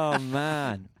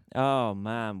 Oh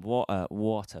man, what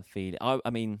a feeling. I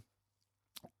mean,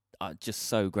 I'm just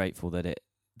so grateful that it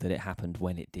happened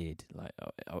when it did. Like,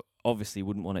 I obviously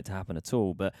wouldn't want it to happen at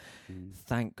all, but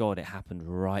thank God it happened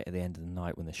right at the end of the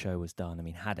night when the show was done. I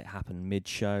mean, had it happened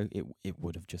mid-show, it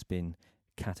would have just been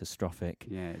catastrophic.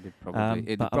 Yeah,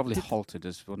 it probably halted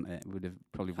us, wouldn't it? Would have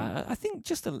probably. I think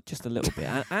just a little bit,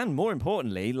 and more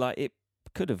importantly, like it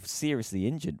could have seriously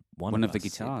injured one of the us.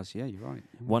 guitars. Yeah, you're right.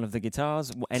 Yeah. One of the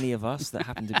guitars, any of us that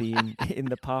happened to be in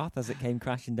the path as it came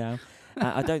crashing down.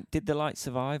 Did the light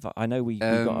survive? I know we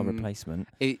got a replacement.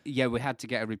 We had to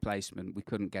get a replacement. We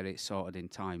couldn't get it sorted in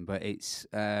time, but it's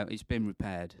been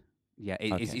repaired. Yeah,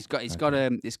 it's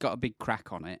got a big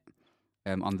crack on it.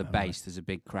 On the base, there's a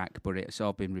big crack, but it's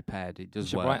all been repaired. It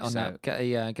does work. Right on that. Get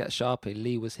a Sharpie.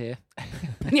 Lee was here.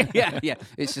 yeah.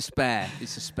 It's a spare.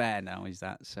 It's a spare now. Is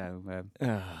that so?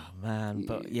 Oh man,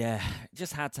 but yeah, it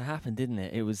just had to happen, didn't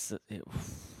it? It was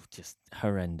just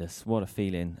horrendous. What a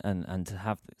feeling, and to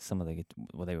have some of they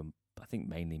were, I think,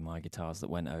 mainly my guitars that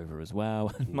went over as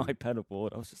well, and my pedal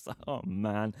board. I was just like, oh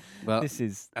man, well, this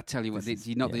is. I tell you what,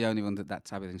 you're not the only one that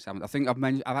type of thing's happened. I think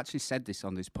I've actually said this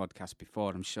on this podcast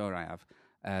before. I'm sure I have.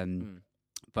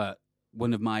 But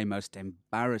one of my most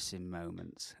embarrassing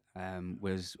moments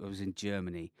was I was in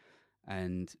Germany,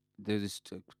 and there was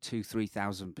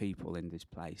 2,000-3,000 people in this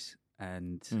place,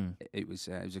 and it was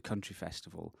a country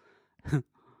festival,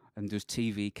 and there's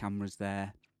TV cameras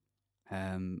there.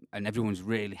 And everyone's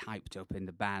really hyped up in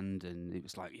the band, and it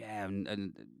was like,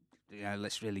 and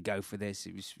let's really go for this.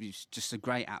 It was just a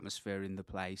great atmosphere in the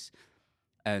place.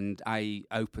 And I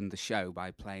opened the show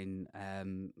by playing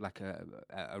like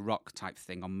a rock type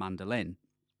thing on mandolin.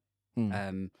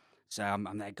 So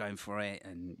I'm there going for it,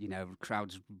 and the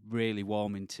crowd's really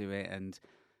warming to it. And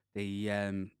the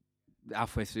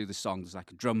halfway through the song, there's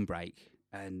like a drum break,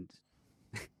 and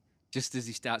just as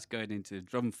he starts going into the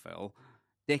drum fill,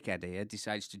 dickhead here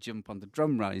decides to jump on the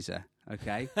drum riser,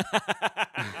 okay?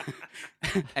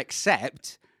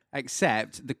 Except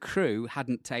the crew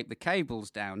hadn't taped the cables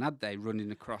down, had they,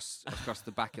 running across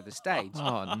the back of the stage?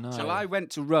 Oh, no. So I went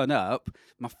to run up,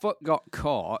 my foot got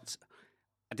caught,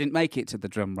 I didn't make it to the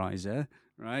drum riser,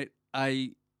 right?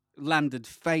 I landed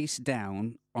face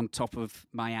down on top of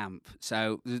my amp.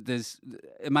 So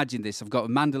imagine this, I've got a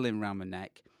mandolin around my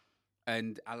neck,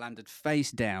 and I landed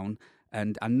face down,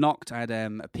 and I had a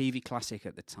PV Classic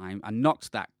at the time. I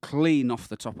knocked that clean off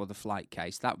the top of the flight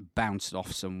case. That bounced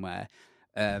off somewhere.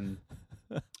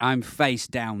 I'm face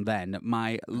down then.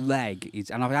 My leg is...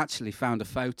 And I've actually found a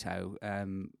photo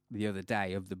the other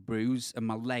day of the bruise, and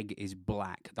my leg is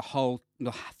black. The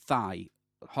thigh,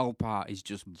 the whole part is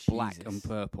just black and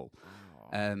purple.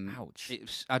 Ouch.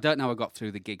 I don't know how I got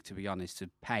through the gig, to be honest, to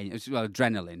pain. It was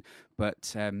adrenaline.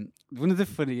 But one of the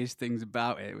funniest things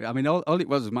about it, I mean, all it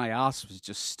was my arse was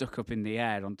just stuck up in the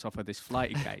air on top of this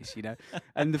flight case,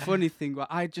 And the funny thing was,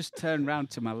 I just turned round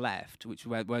to my left, which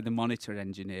where the monitor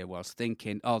engineer was,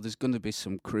 thinking, oh, there's going to be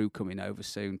some crew coming over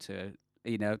soon to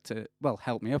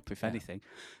help me up, if anything.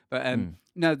 But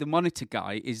no, the monitor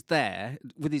guy is there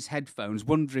with his headphones,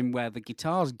 wondering where the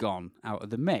guitar's gone out of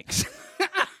the mix.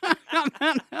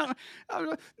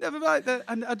 Never mind that.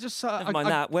 And I just never mind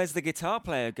that. Where's the guitar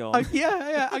player gone?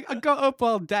 I got up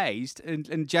all dazed,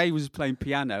 and Jay was playing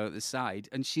piano at the side,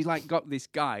 and she got this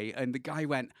guy, and the guy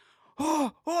went,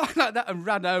 oh, like that, and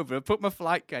ran over and put my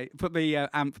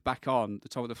amp back on the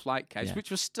top of the flight case, which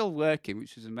was still working,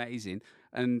 which was amazing.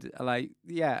 And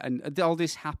and all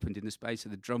this happened in the space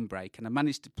of the drum break, and I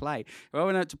managed to play. When I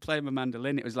went out to play my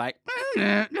mandolin, it was like,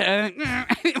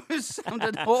 it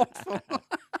sounded awful.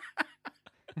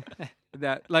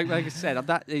 That, like I said,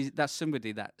 that's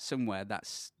somebody that somewhere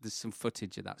there's some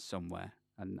footage of that somewhere,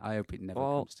 and I hope it never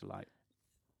comes to light.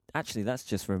 Actually, that's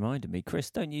just reminded me, Chris.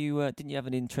 Didn't you have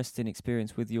an interesting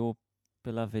experience with your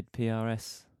beloved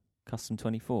PRS Custom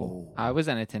 24? I was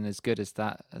anything as good as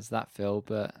that, Phil.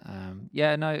 But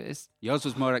it's yours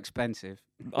was more expensive.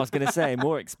 I was going to say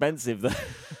more expensive though.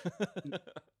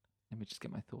 let me just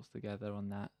get my thoughts together on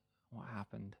that. What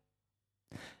happened?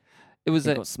 It was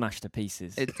It got smashed to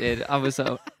pieces. It did. I was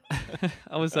at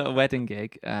a wedding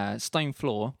gig, stone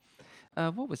floor.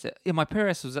 What was it? Yeah, my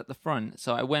PRS was at the front,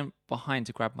 so I went behind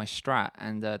to grab my Strat,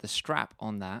 and the strap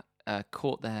on that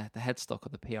caught the headstock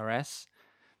of the PRS.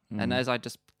 And as I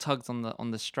just tugged on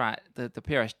the Strat, the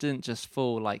PRS didn't just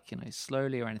fall like,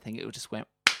 slowly or anything. It just went.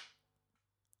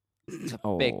 It's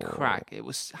a big crack. It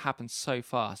happened so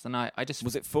fast, and I just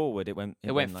was it forward? It went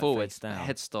like forward. face down.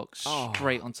 Headstock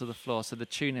straight onto the floor. So the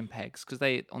tuning pegs, because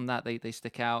they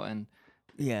stick out and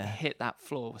hit that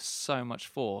floor with so much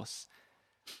force.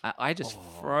 I just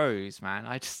froze, man.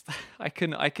 I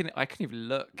couldn't even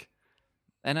look.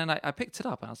 And then I picked it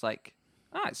up and I was like,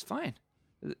 it's fine.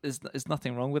 There's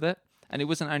nothing wrong with it. And it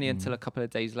wasn't only until a couple of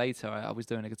days later I was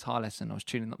doing a guitar lesson. I was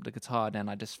tuning up the guitar, and then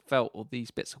I just felt all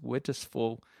these bits of wood just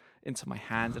fall into my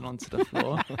hand and onto the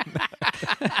floor.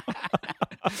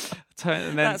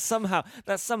 And then,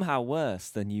 that's somehow worse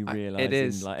than you realise. It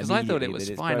is, because I thought it was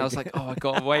fine. Broken. I was like, I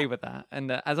got away with that.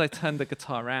 And as I turned the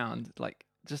guitar around, like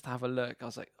just to have a look, I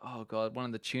was like, oh god, one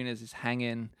of the tuners is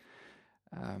hanging.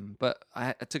 But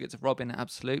I took it to Robin at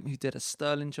Absolute, who did a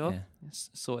sterling job. Yeah.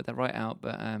 Sorted that right out.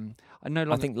 But I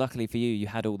I think luckily for you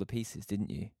had all the pieces, didn't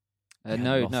you?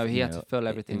 No, he had to fill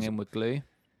everything in with glue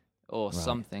or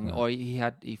something, or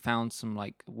he found some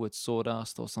like wood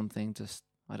sawdust or something. Just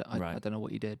I don't know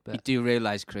what he did. But you do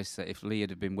realise, Chris, that if Lee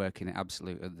had been working at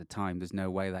Absolute at the time, there's no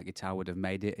way that guitar would have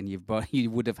made it, and you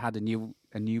would have had a new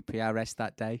PRS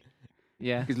that day.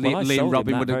 Yeah, because Lee and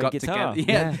Robin would have got guitar.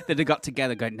 together. Yeah, they'd have got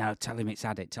together, going, "No, tell him it's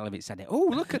had it. Tell him it's had it." Oh,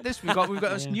 look at this! We've got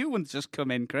this new one's just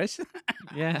come in, Chris.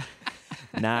 Yeah.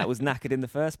 Nah, it was knackered in the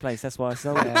first place. That's why I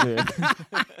sold it to him.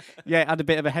 Yeah, it had a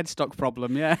bit of a headstock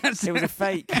problem. Yeah, it was a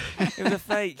fake. It was a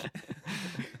fake.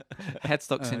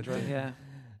 Headstock syndrome. Yeah.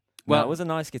 Well, it was a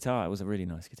nice guitar. It was a really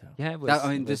nice guitar. Yeah, it was.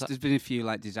 There's been a few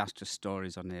like disastrous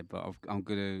stories on here, but I'm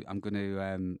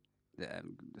gonna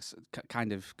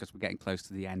kind of, because we're getting close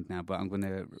to the end now, but I'm going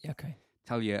to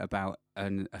tell you about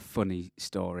a funny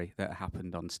story that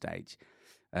happened on stage.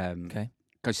 Okay.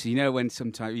 Because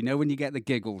when you get the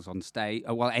giggles on stage,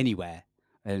 or anywhere,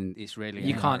 and it's really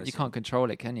you can't control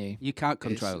it, can you? You can't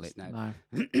control it. No.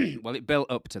 Well, it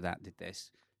built up to that. Did this?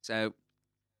 So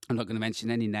I'm not going to mention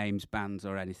any names, bands,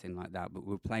 or anything like that. But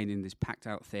we're playing in this packed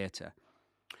out theatre,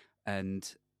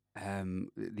 and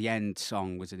the end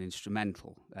song was an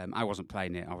instrumental. I wasn't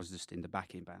playing it; I was just in the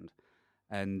backing band.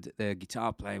 And the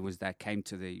guitar player was there.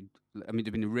 It'd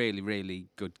been a really, really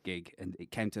good gig, and it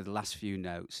came to the last few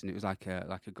notes, and it was like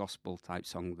a gospel type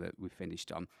song that we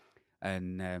finished on,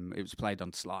 and it was played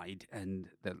on slide, and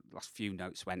the last few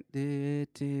notes went, da,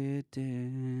 da,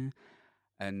 da,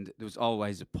 and there was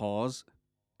always a pause,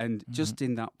 and just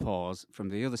in that pause, from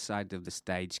the other side of the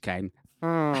stage came.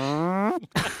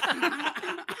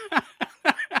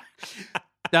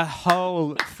 The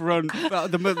whole front,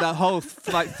 the whole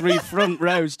like 3 front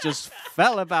rows just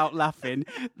fell about laughing.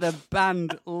 The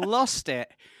band lost it,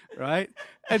 right?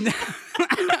 And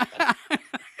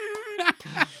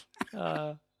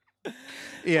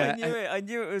yeah, I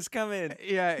knew it was coming.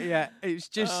 Yeah. It was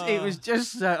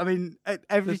just. Every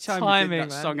The time timing, we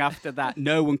did that man. song after that,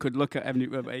 no one could look at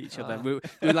each other. We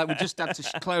just had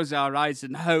to close our eyes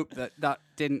and hope that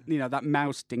didn't, that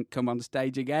mouse didn't come on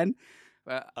stage again.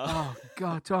 But oh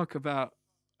god, talk about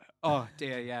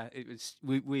dear, yeah, it was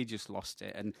we just lost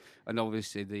it, and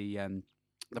obviously the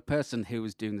person who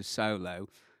was doing the solo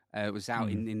was out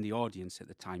in the audience at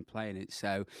the time playing it,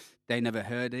 so they never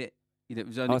heard it. It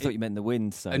was only, I thought you meant the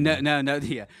wind. So no,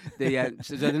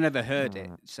 so they never heard it,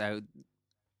 so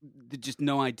there's just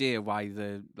no idea why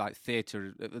the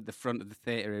theatre at the front of the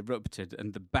theatre erupted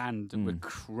and the band were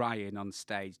crying on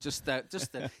stage. You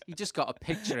just got to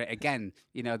picture it again.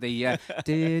 The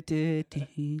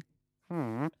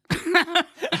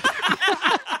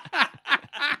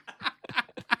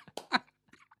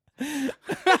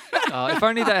if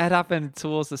only that had happened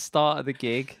towards the start of the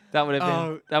gig, that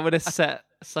would have set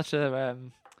such a.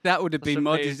 That would have been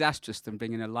more mood. disastrous than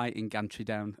bringing a lighting gantry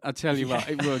down. I'll tell you what,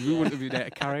 it would. We wouldn't have been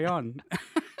able to carry on.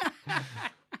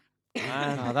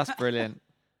 That's brilliant.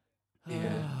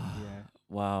 Yeah.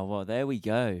 Wow. Well, there we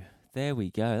go.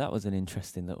 That was an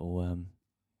interesting little.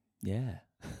 Yeah.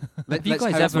 Have you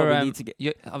guys ever? I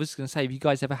was going to say, have you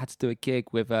guys ever had to do a gig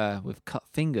with cut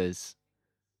fingers?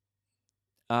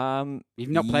 You've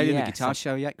not played in a guitar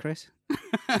show yet, Chris?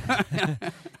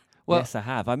 Well, yes, I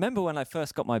have. I remember when I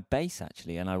first got my bass,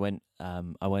 actually, and I went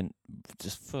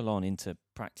just full on into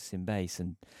practicing bass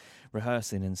and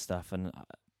rehearsing and stuff, and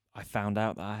I found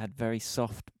out that I had very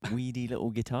soft, weedy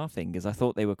little guitar fingers. I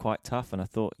thought they were quite tough, and I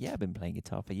thought, I've been playing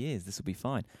guitar for years. This will be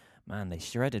fine. man, they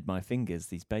shredded my fingers,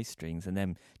 these bass strings, and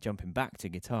then jumping back to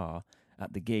guitar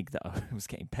at the gig that I was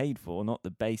getting paid for, not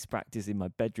the bass practice in my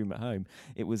bedroom at home.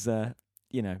 It was,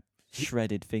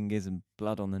 shredded fingers and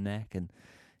blood on the neck, and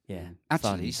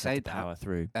Actually, you say that power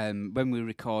through. When we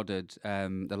recorded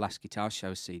the last Guitar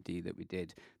Show CD that we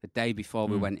did, the day before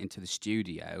we went into the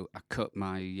studio, I cut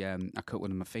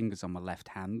one of my fingers on my left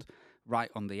hand,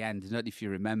 right on the end. I don't know if you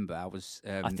remember. I was.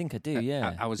 I think I do.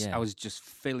 Yeah. I was just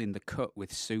filling the cut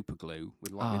with super glue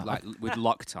with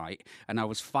Loctite, and I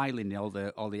was filing all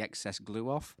the excess glue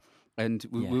off. And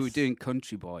we were doing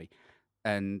Country Boy,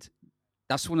 and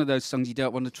that's one of those songs you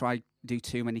don't want to try do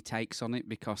too many takes on it,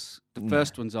 because the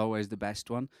first one's always the best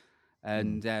one.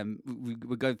 And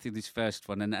we're going through this first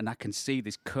one, and I can see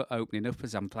this cut opening up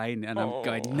as I'm playing, and I'm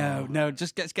going, no,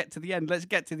 just let's get to the end. Let's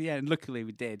get to the end. Luckily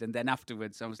we did, and then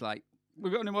afterwards I was like,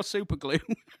 we've got any more super glue?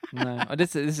 No,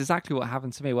 this is exactly what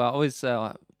happened to me. Well, I was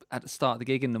at the start of the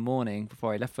gig in the morning,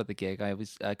 before I left for the gig, I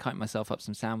was cutting myself up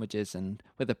some sandwiches, and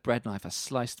with a bread knife I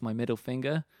sliced my middle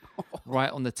finger right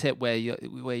on the tip where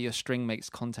your string makes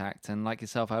contact. And like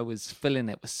yourself, I was filling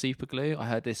it with super glue. I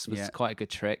heard this was quite a good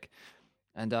trick.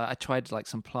 And I tried like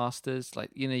some plasters,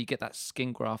 like, you get that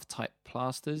skin graft type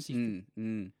plasters.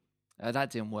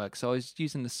 That didn't work. So I was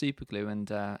using the super glue, and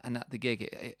at the gig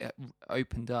it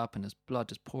opened up, and there's blood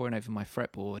just pouring over my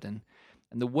fretboard. And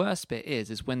the worst bit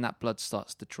is when that blood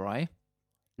starts to dry,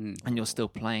 and you're still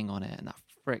playing on it, and that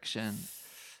friction,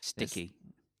 sticky.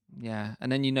 Yeah, and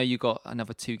then you got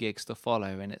another 2 gigs to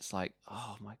follow, and it's like,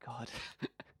 oh my God.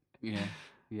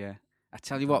 Yeah. I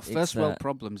tell you what, first world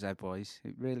problems there, boys.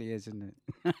 It really is, isn't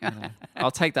it? I'll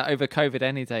take that over COVID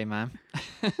any day, man.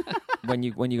 When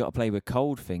you got to play with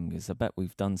cold fingers, I bet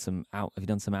we've done some have you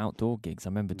done some outdoor gigs? I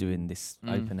remember doing this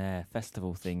open air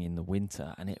festival thing in the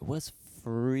winter, and it was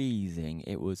freezing.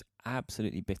 It was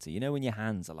absolutely bitter. You know when your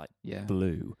hands are like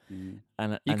blue,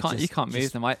 and you can't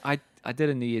move them. I did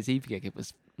a New Year's Eve gig. It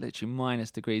was literally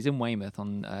 -degrees in Weymouth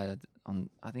on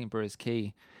I think Brewers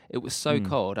Quay. It was so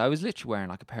cold. I was literally wearing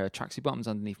like a pair of tracksuit bottoms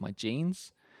underneath my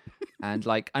jeans. And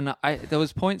there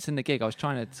was points in the gig I was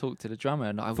trying to talk to the drummer,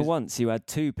 and for once you had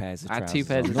 2 pairs of trousers. I had 2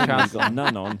 pairs of trousers. Got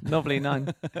none on. Normally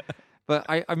none. But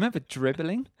I remember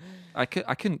dribbling. I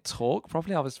couldn't talk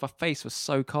properly. My face was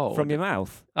so cold. From your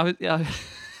mouth? I was, yeah.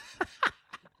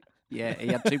 Yeah, he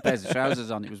had 2 pairs of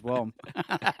trousers on. It was warm.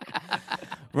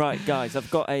 Right, guys,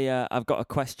 I've got a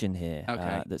question here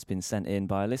that's been sent in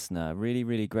by a listener. A really,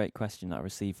 really great question that I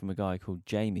received from a guy called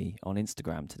Jamie on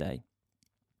Instagram today.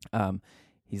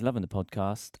 He's loving the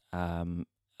podcast,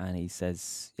 and he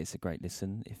says it's a great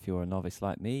listen if you're a novice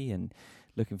like me and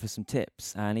looking for some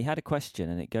tips. And he had a question,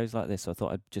 and it goes like this. So I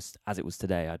thought I'd just, as it was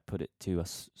today, I'd put it to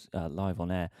us live on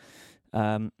air.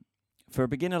 For a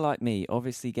beginner like me,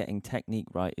 obviously getting technique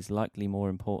right is likely more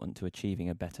important to achieving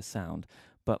a better sound.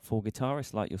 But for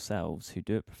guitarists like yourselves who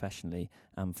do it professionally,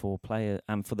 and for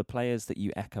the players that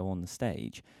you echo on the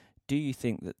stage, do you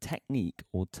think that technique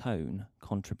or tone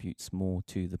contributes more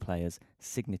to the player's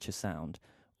signature sound,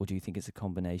 or do you think it's a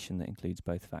combination that includes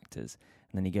both factors?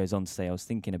 And then he goes on to say, I was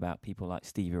thinking about people like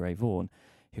Stevie Ray Vaughan,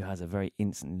 who has a very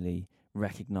instantly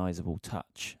recognisable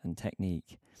touch and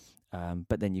technique.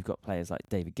 But then you've got players like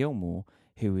David Gilmour,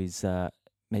 who is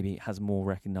maybe has more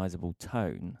recognisable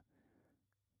tone.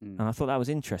 And I thought that was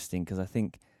interesting, because I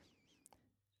think,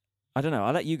 I don't know,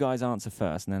 I'll let you guys answer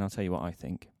first, and then I'll tell you what I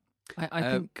think. I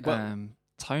think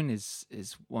tone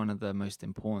is one of the most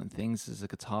important things as a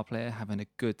guitar player, having a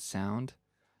good sound.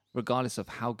 Regardless of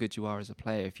how good you are as a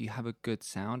player, if you have a good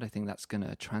sound, I think that's going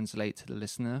to translate to the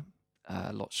listener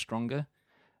a lot stronger.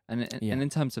 And in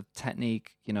terms of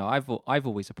technique, I've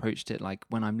always approached it like,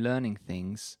 when I'm learning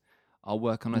things, I'll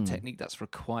work on a technique that's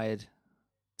required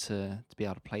to be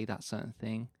able to play that certain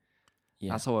thing.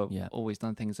 Yeah. That's how I've always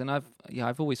done things, and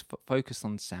I've always focused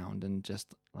on sound, and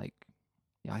just like,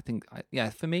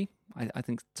 for me, I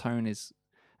think tone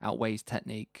outweighs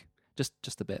technique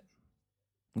just a bit.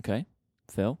 Okay,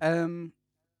 Phil. We're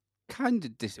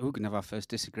gonna have our first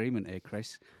disagreement here,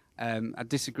 Chris. I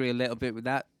disagree a little bit with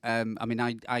that.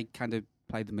 I kind of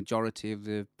play the majority of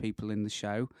the people in the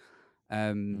show,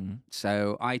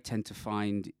 so I tend to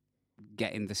find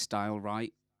getting the style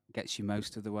right gets you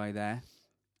most of the way there.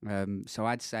 So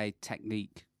I'd say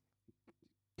technique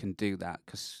can do that,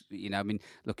 because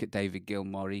look at David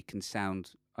Gilmour. He can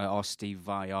sound, or Steve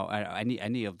Vai, or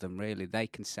any of them really. They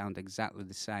can sound exactly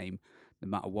the same, no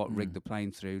matter what rig they're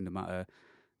playing through. No matter,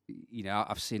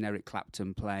 I've seen Eric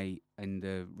Clapton play in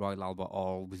the Royal Albert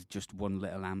Hall with just one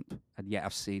little amp, and yet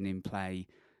I've seen him play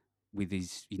with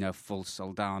his full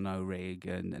Soldano rig,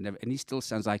 and he still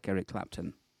sounds like Eric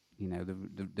Clapton.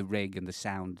 The rig and the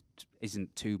sound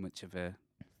isn't too much of a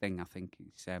thing. I think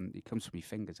it comes from your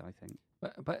fingers. I think.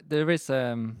 But there is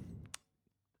a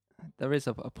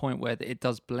point where it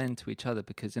does blend to each other,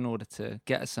 because in order to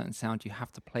get a certain sound, you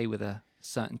have to play with a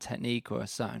certain technique or a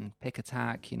certain pick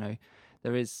attack. You know,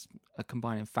 there is a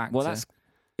combining factor. Well,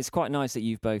 it's quite nice that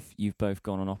you've both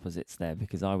gone on opposites there,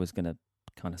 because I was going to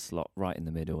kind of slot right in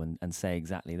the middle and say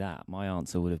exactly that. My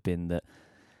answer would have been that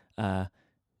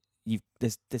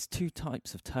there's two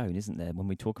types of tone, isn't there? When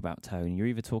we talk about tone, you're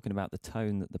either talking about the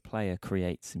tone that the player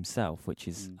creates himself, which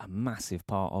is a massive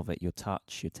part of it, your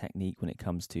touch, your technique when it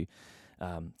comes to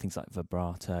things like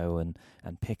vibrato and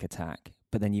pick attack.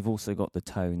 But then you've also got the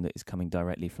tone that is coming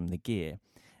directly from the gear.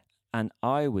 And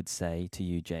I would say to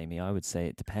you, Jamie,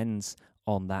 it depends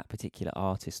on that particular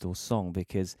artist or song,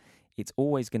 because it's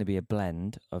always going to be a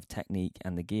blend of technique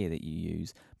and the gear that you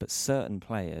use, but certain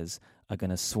players are going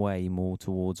to sway more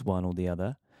towards one or the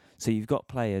other. So you've got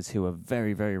players who are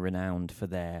very, very renowned for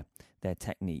their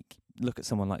technique. Look at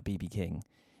someone like B.B. King.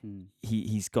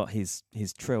 He's got his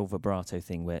trill vibrato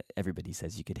thing where everybody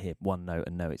says you could hear one note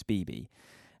and know it's BB.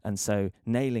 And so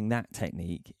nailing that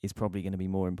technique is probably going to be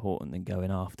more important than going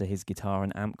after his guitar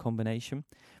and amp combination.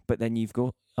 But then you've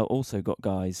also got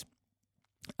guys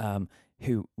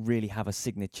who really have a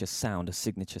signature sound, a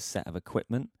signature set of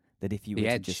equipment, that if you were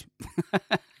to just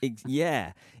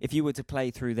if you were to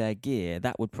play through their gear,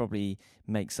 that would probably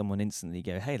make someone instantly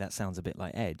go, hey, that sounds a bit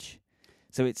like Edge.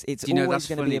 So it's always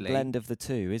going to be a blend of the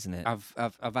two, isn't it?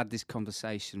 I've had this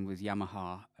conversation with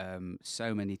Yamaha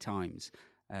so many times.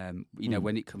 You know,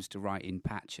 when it comes to writing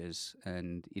patches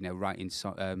and, you know, writing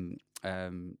presets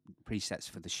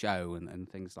for the show and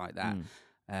things like that.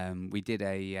 We did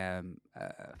a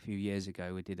few years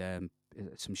ago. We did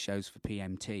some shows for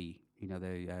PMT. You know,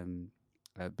 the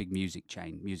big music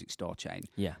store chain.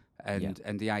 Yeah.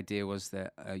 And the idea was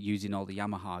that using all the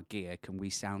Yamaha gear, can we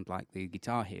sound like the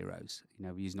Guitar Heroes? You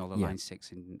know, using all the Line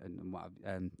 6 and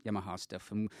Yamaha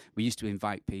stuff. And we used to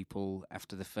invite people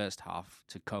after the first half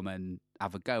to come and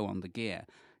have a go on the gear.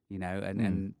 You know,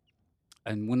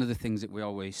 and one of the things that we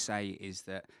always say is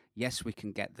that, yes, we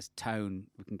can get the tone,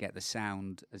 we can get the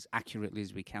sound as accurately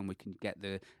as we can, we can get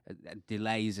the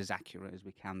delays as accurate as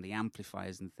we can, the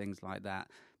amplifiers and things like that.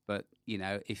 But, you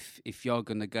know, if you're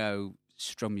going to go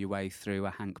strum your way through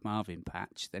a Hank Marvin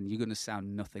patch, then you're going to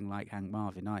sound nothing like Hank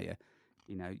Marvin, are you?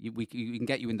 You know, we can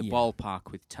get you in the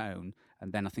ballpark with tone,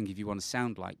 and then I think if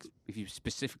you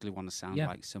specifically want to sound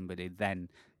like somebody, then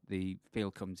the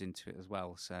feel comes into it as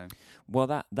well. So, well,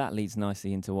 that leads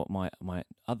nicely into what my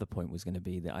other point was going to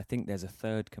be, that I think there's a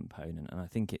third component, and I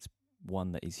think it's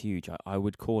one that is huge. I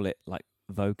would call it like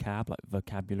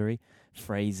vocabulary,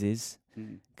 phrases,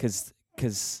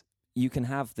 because you can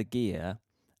have the gear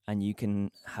and you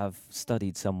can have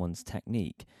studied someone's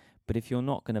technique, but if you're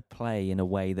not going to play in a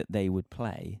way that they would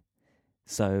play,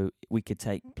 so we could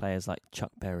take players like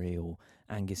Chuck Berry or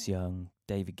Angus Young,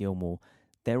 David Gilmour.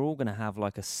 They're all going to have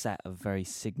like a set of very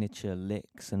signature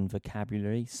licks and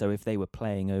vocabulary. So if they were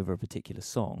playing over a particular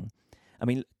song, I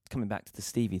mean, coming back to the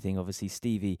Stevie thing, obviously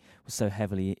Stevie was so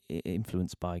heavily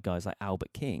influenced by guys like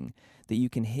Albert King that you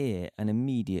can hear an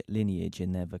immediate lineage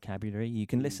in their vocabulary. You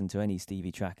can listen to any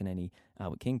Stevie track and any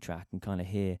Albert King track and kind of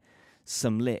hear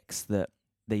some licks that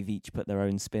they've each put their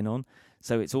own spin on.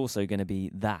 So it's also going to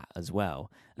be that as well.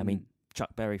 I mean,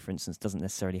 Chuck Berry, for instance, doesn't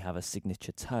necessarily have a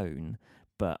signature tone,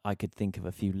 but I could think of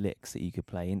a few licks that you could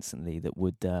play instantly that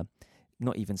would,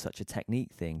 not even such a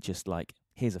technique thing, just like,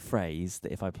 here's a phrase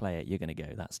that if I play it, you're going to go,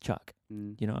 that's Chuck.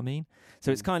 You know what I mean?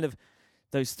 So it's kind of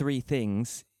those three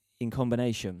things in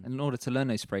combination. And in order to learn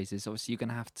those phrases, obviously you're going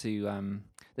to have to,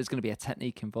 there's going to be a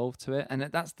technique involved to it. And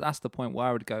that's the point where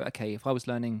I would go, okay, if I was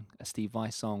learning a Steve Vai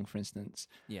song, for instance,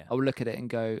 I would look at it and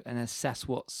go and assess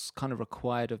what's kind of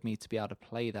required of me to be able to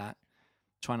play that,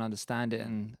 try and understand it.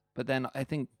 But then I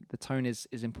think the tone is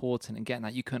important, and getting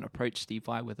that. You couldn't approach Steve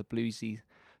Vai with a bluesy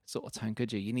sort of tone,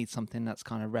 could you? You need something that's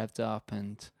kind of revved up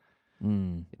and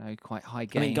you know, quite high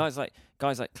gain. I mean, guys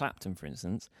like Clapton, for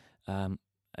instance.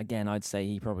 Again, I'd say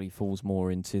he probably falls more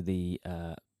into the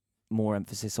more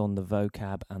emphasis on the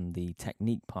vocab and the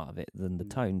technique part of it than the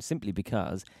tone, simply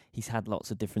because he's had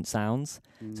lots of different sounds.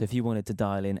 So if you wanted to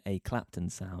dial in a Clapton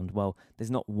sound, well,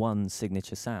 there's not one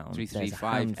signature sound.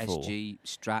 335, SG,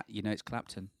 Strat, you know it's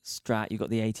Clapton. Strat, you've got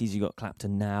the 80s, you've got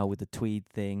Clapton now with the tweed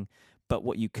thing. But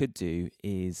what you could do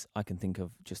is, I can think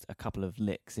of just a couple of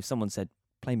licks. If someone said,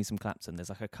 play me some Clapton, there's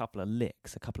like a couple of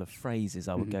licks, a couple of phrases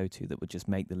I would go to that would just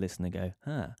make the listener go,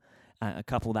 huh. And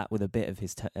couple that with a bit of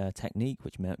his technique,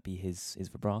 which might be his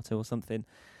vibrato or something.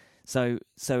 So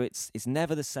it's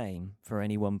never the same for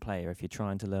any one player. If you're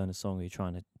trying to learn a song or you're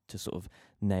trying to sort of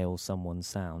nail someone's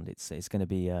sound, it's going to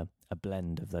be a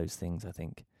blend of those things, I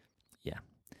think. yeah.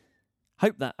 I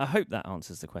hope that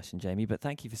answers the question, Jamie, but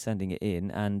thank you for sending it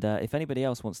in. And if anybody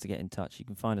else wants to get in touch, you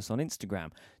can find us on Instagram.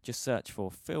 Just search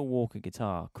for Phil Walker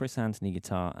Guitar, Chris Anthony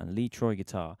Guitar, and Lee Troy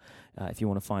Guitar. If you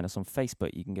want to find us on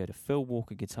Facebook, you can go to Phil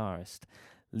Walker Guitarist,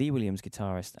 Lee Williams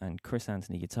Guitarist, and Chris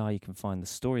Anthony Guitar. You can find the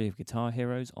Story of Guitar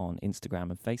Heroes on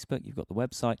Instagram and Facebook. You've got the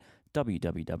website,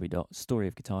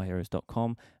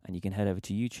 www.storyofguitarheroes.com, and you can head over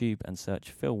to YouTube and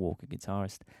search Phil Walker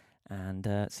Guitarist and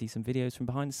see some videos from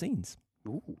behind the scenes.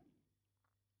 Ooh.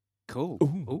 Cool.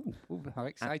 Ooh, how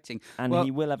exciting. And well, he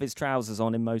will have his trousers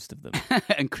on in most of them.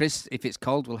 and Chris, if it's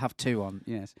cold, will have 2 on.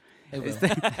 Yes.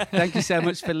 Thank you so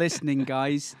much for listening,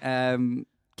 guys.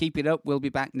 Keep it up. We'll be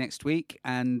back next week.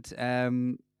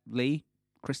 And Lee,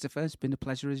 Christopher, it's been a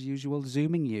pleasure as usual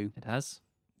zooming you. It has.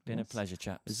 Been a pleasure,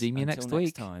 chaps. Zoom you Until next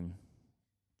week. Time.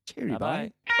 Cheery,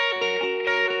 bye.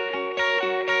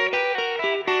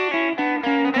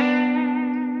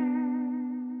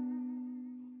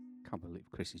 Can't believe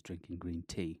Chris is drinking green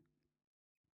tea.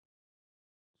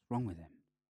 What's wrong with him?